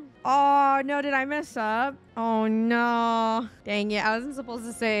 Oh, no. Did I mess up? Oh, no. Dang it. I wasn't supposed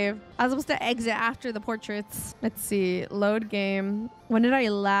to save. I was supposed to exit after the portraits. Let's see. Load game. When did I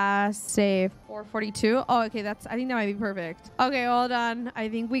last save? 442. Oh, okay. I think that might be perfect. Okay, hold on. I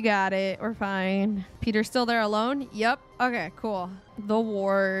think we got it. We're fine. Peter's still there alone? Yep. Okay, cool. The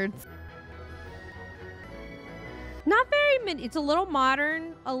wards. Not very it's a little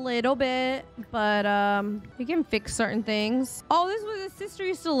modern, a little bit, but you can fix certain things. Oh, this is where his sister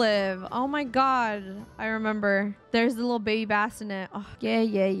used to live. Oh my god, I remember. There's the little baby bassinet. Oh,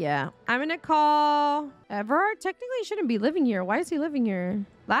 yeah. I'm gonna call Everard. Technically, he shouldn't be living here. Why is he living here?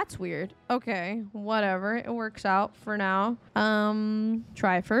 That's weird. Okay, whatever. It works out for now.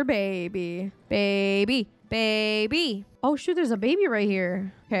 Try for baby. Baby. Oh, shoot, there's a baby right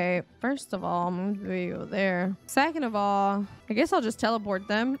here. Okay, first of all, I'm gonna go there. Second of all, I guess I'll just teleport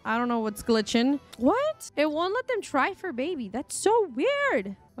them. I don't know what's glitching. What? It won't let them try for baby. That's so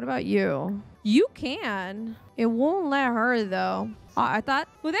weird. What about you? You can. It won't let her, though. I thought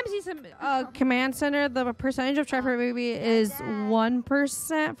with MC Command Center, the percentage of try for baby is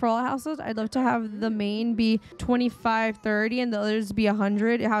 1% for all households. I'd love to have the main be 25, 30, and the others be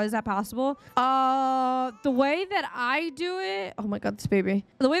 100. How is that possible? The way that I do it, oh my God, this baby.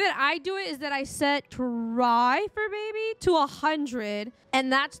 The way that I do it is that I set try for baby to 100,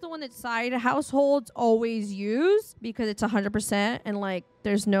 and that's the one that side households always use because it's 100% and like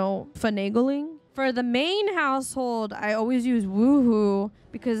there's no finagling. For the main household, I always use woohoo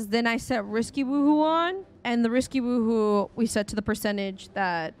because then I set risky woohoo on, and the risky woohoo we set to the percentage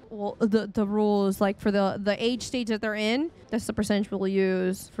that the rule is like for the age stage that they're in. That's the percentage we'll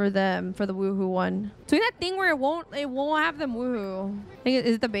use for them for the woohoo one. Doing that thing where it won't have them woohoo. I think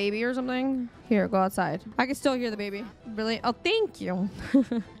is it the baby or something? Here, go outside. I can still hear the baby. Really? Oh, thank you.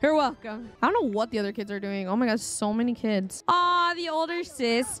 You're welcome. I don't know what the other kids are doing. Oh my God, so many kids. Aw, the older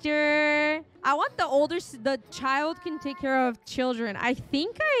sister. I want the child can take care of children. I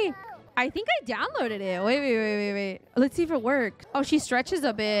think I downloaded it. Wait. Let's see if it works. Oh, she stretches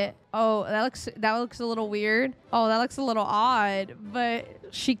a bit. Oh, that looks a little weird. Oh, that looks a little odd, but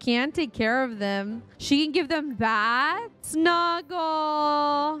she can take care of them. She can give them bath. Snuggle.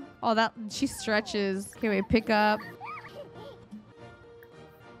 Oh, she stretches. Okay, wait, pick up.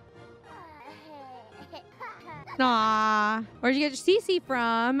 Aw. Where'd you get your CC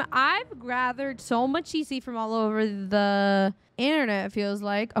from? I've gathered so much CC from all over the internet, it feels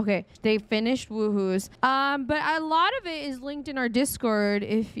like. Okay, they finished woohoos. But a lot of it is linked in our Discord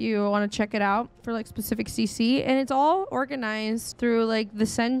if you want to check it out for like specific CC, and it's all organized through like the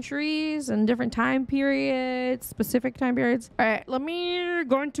centuries and different time periods, specific time periods. All right, let me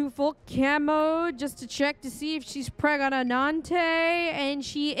go into full camo just to check to see if she's pregnante, and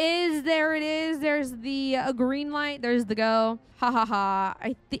she is. There it is. There's the green light. There's the go. Ha ha ha.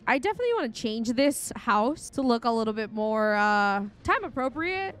 I definitely want to change this house to look a little bit more time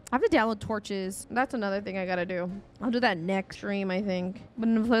appropriate. I have to download torches. That's another thing I gotta do. I'll do that next stream, I think.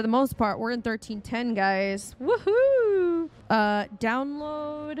 But for the most part, we're in 1310, guys. Woohoo!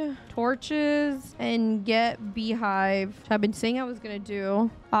 Download torches and get beehive. I've been saying I was gonna do.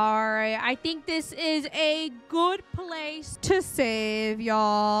 All right, I think this is a good place to save,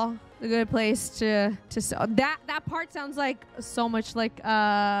 y'all. A good place to that part sounds like so much like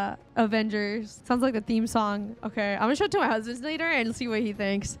Avengers. Sounds like the theme song. Okay, I'm gonna show it to my husband later and see what he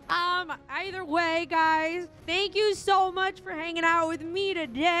thinks. Either way, guys, thank you so much for hanging out with me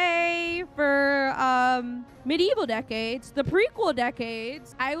today for medieval decades, the prequel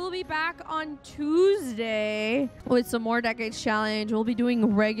decades. I will be back on Tuesday with some more decades challenge. We'll be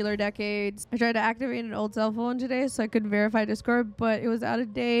doing regular decades. I tried to activate an old cell phone today so I could verify Discord, but it was out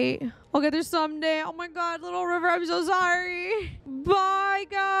of date. I'll get there someday. Oh my God, Little River, I'm so sorry. Bye,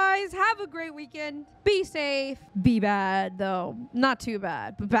 guys. Have a great weekend. Be safe. Be bad, though. Not too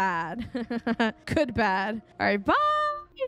bad, but bad. Good bad. All right, bye.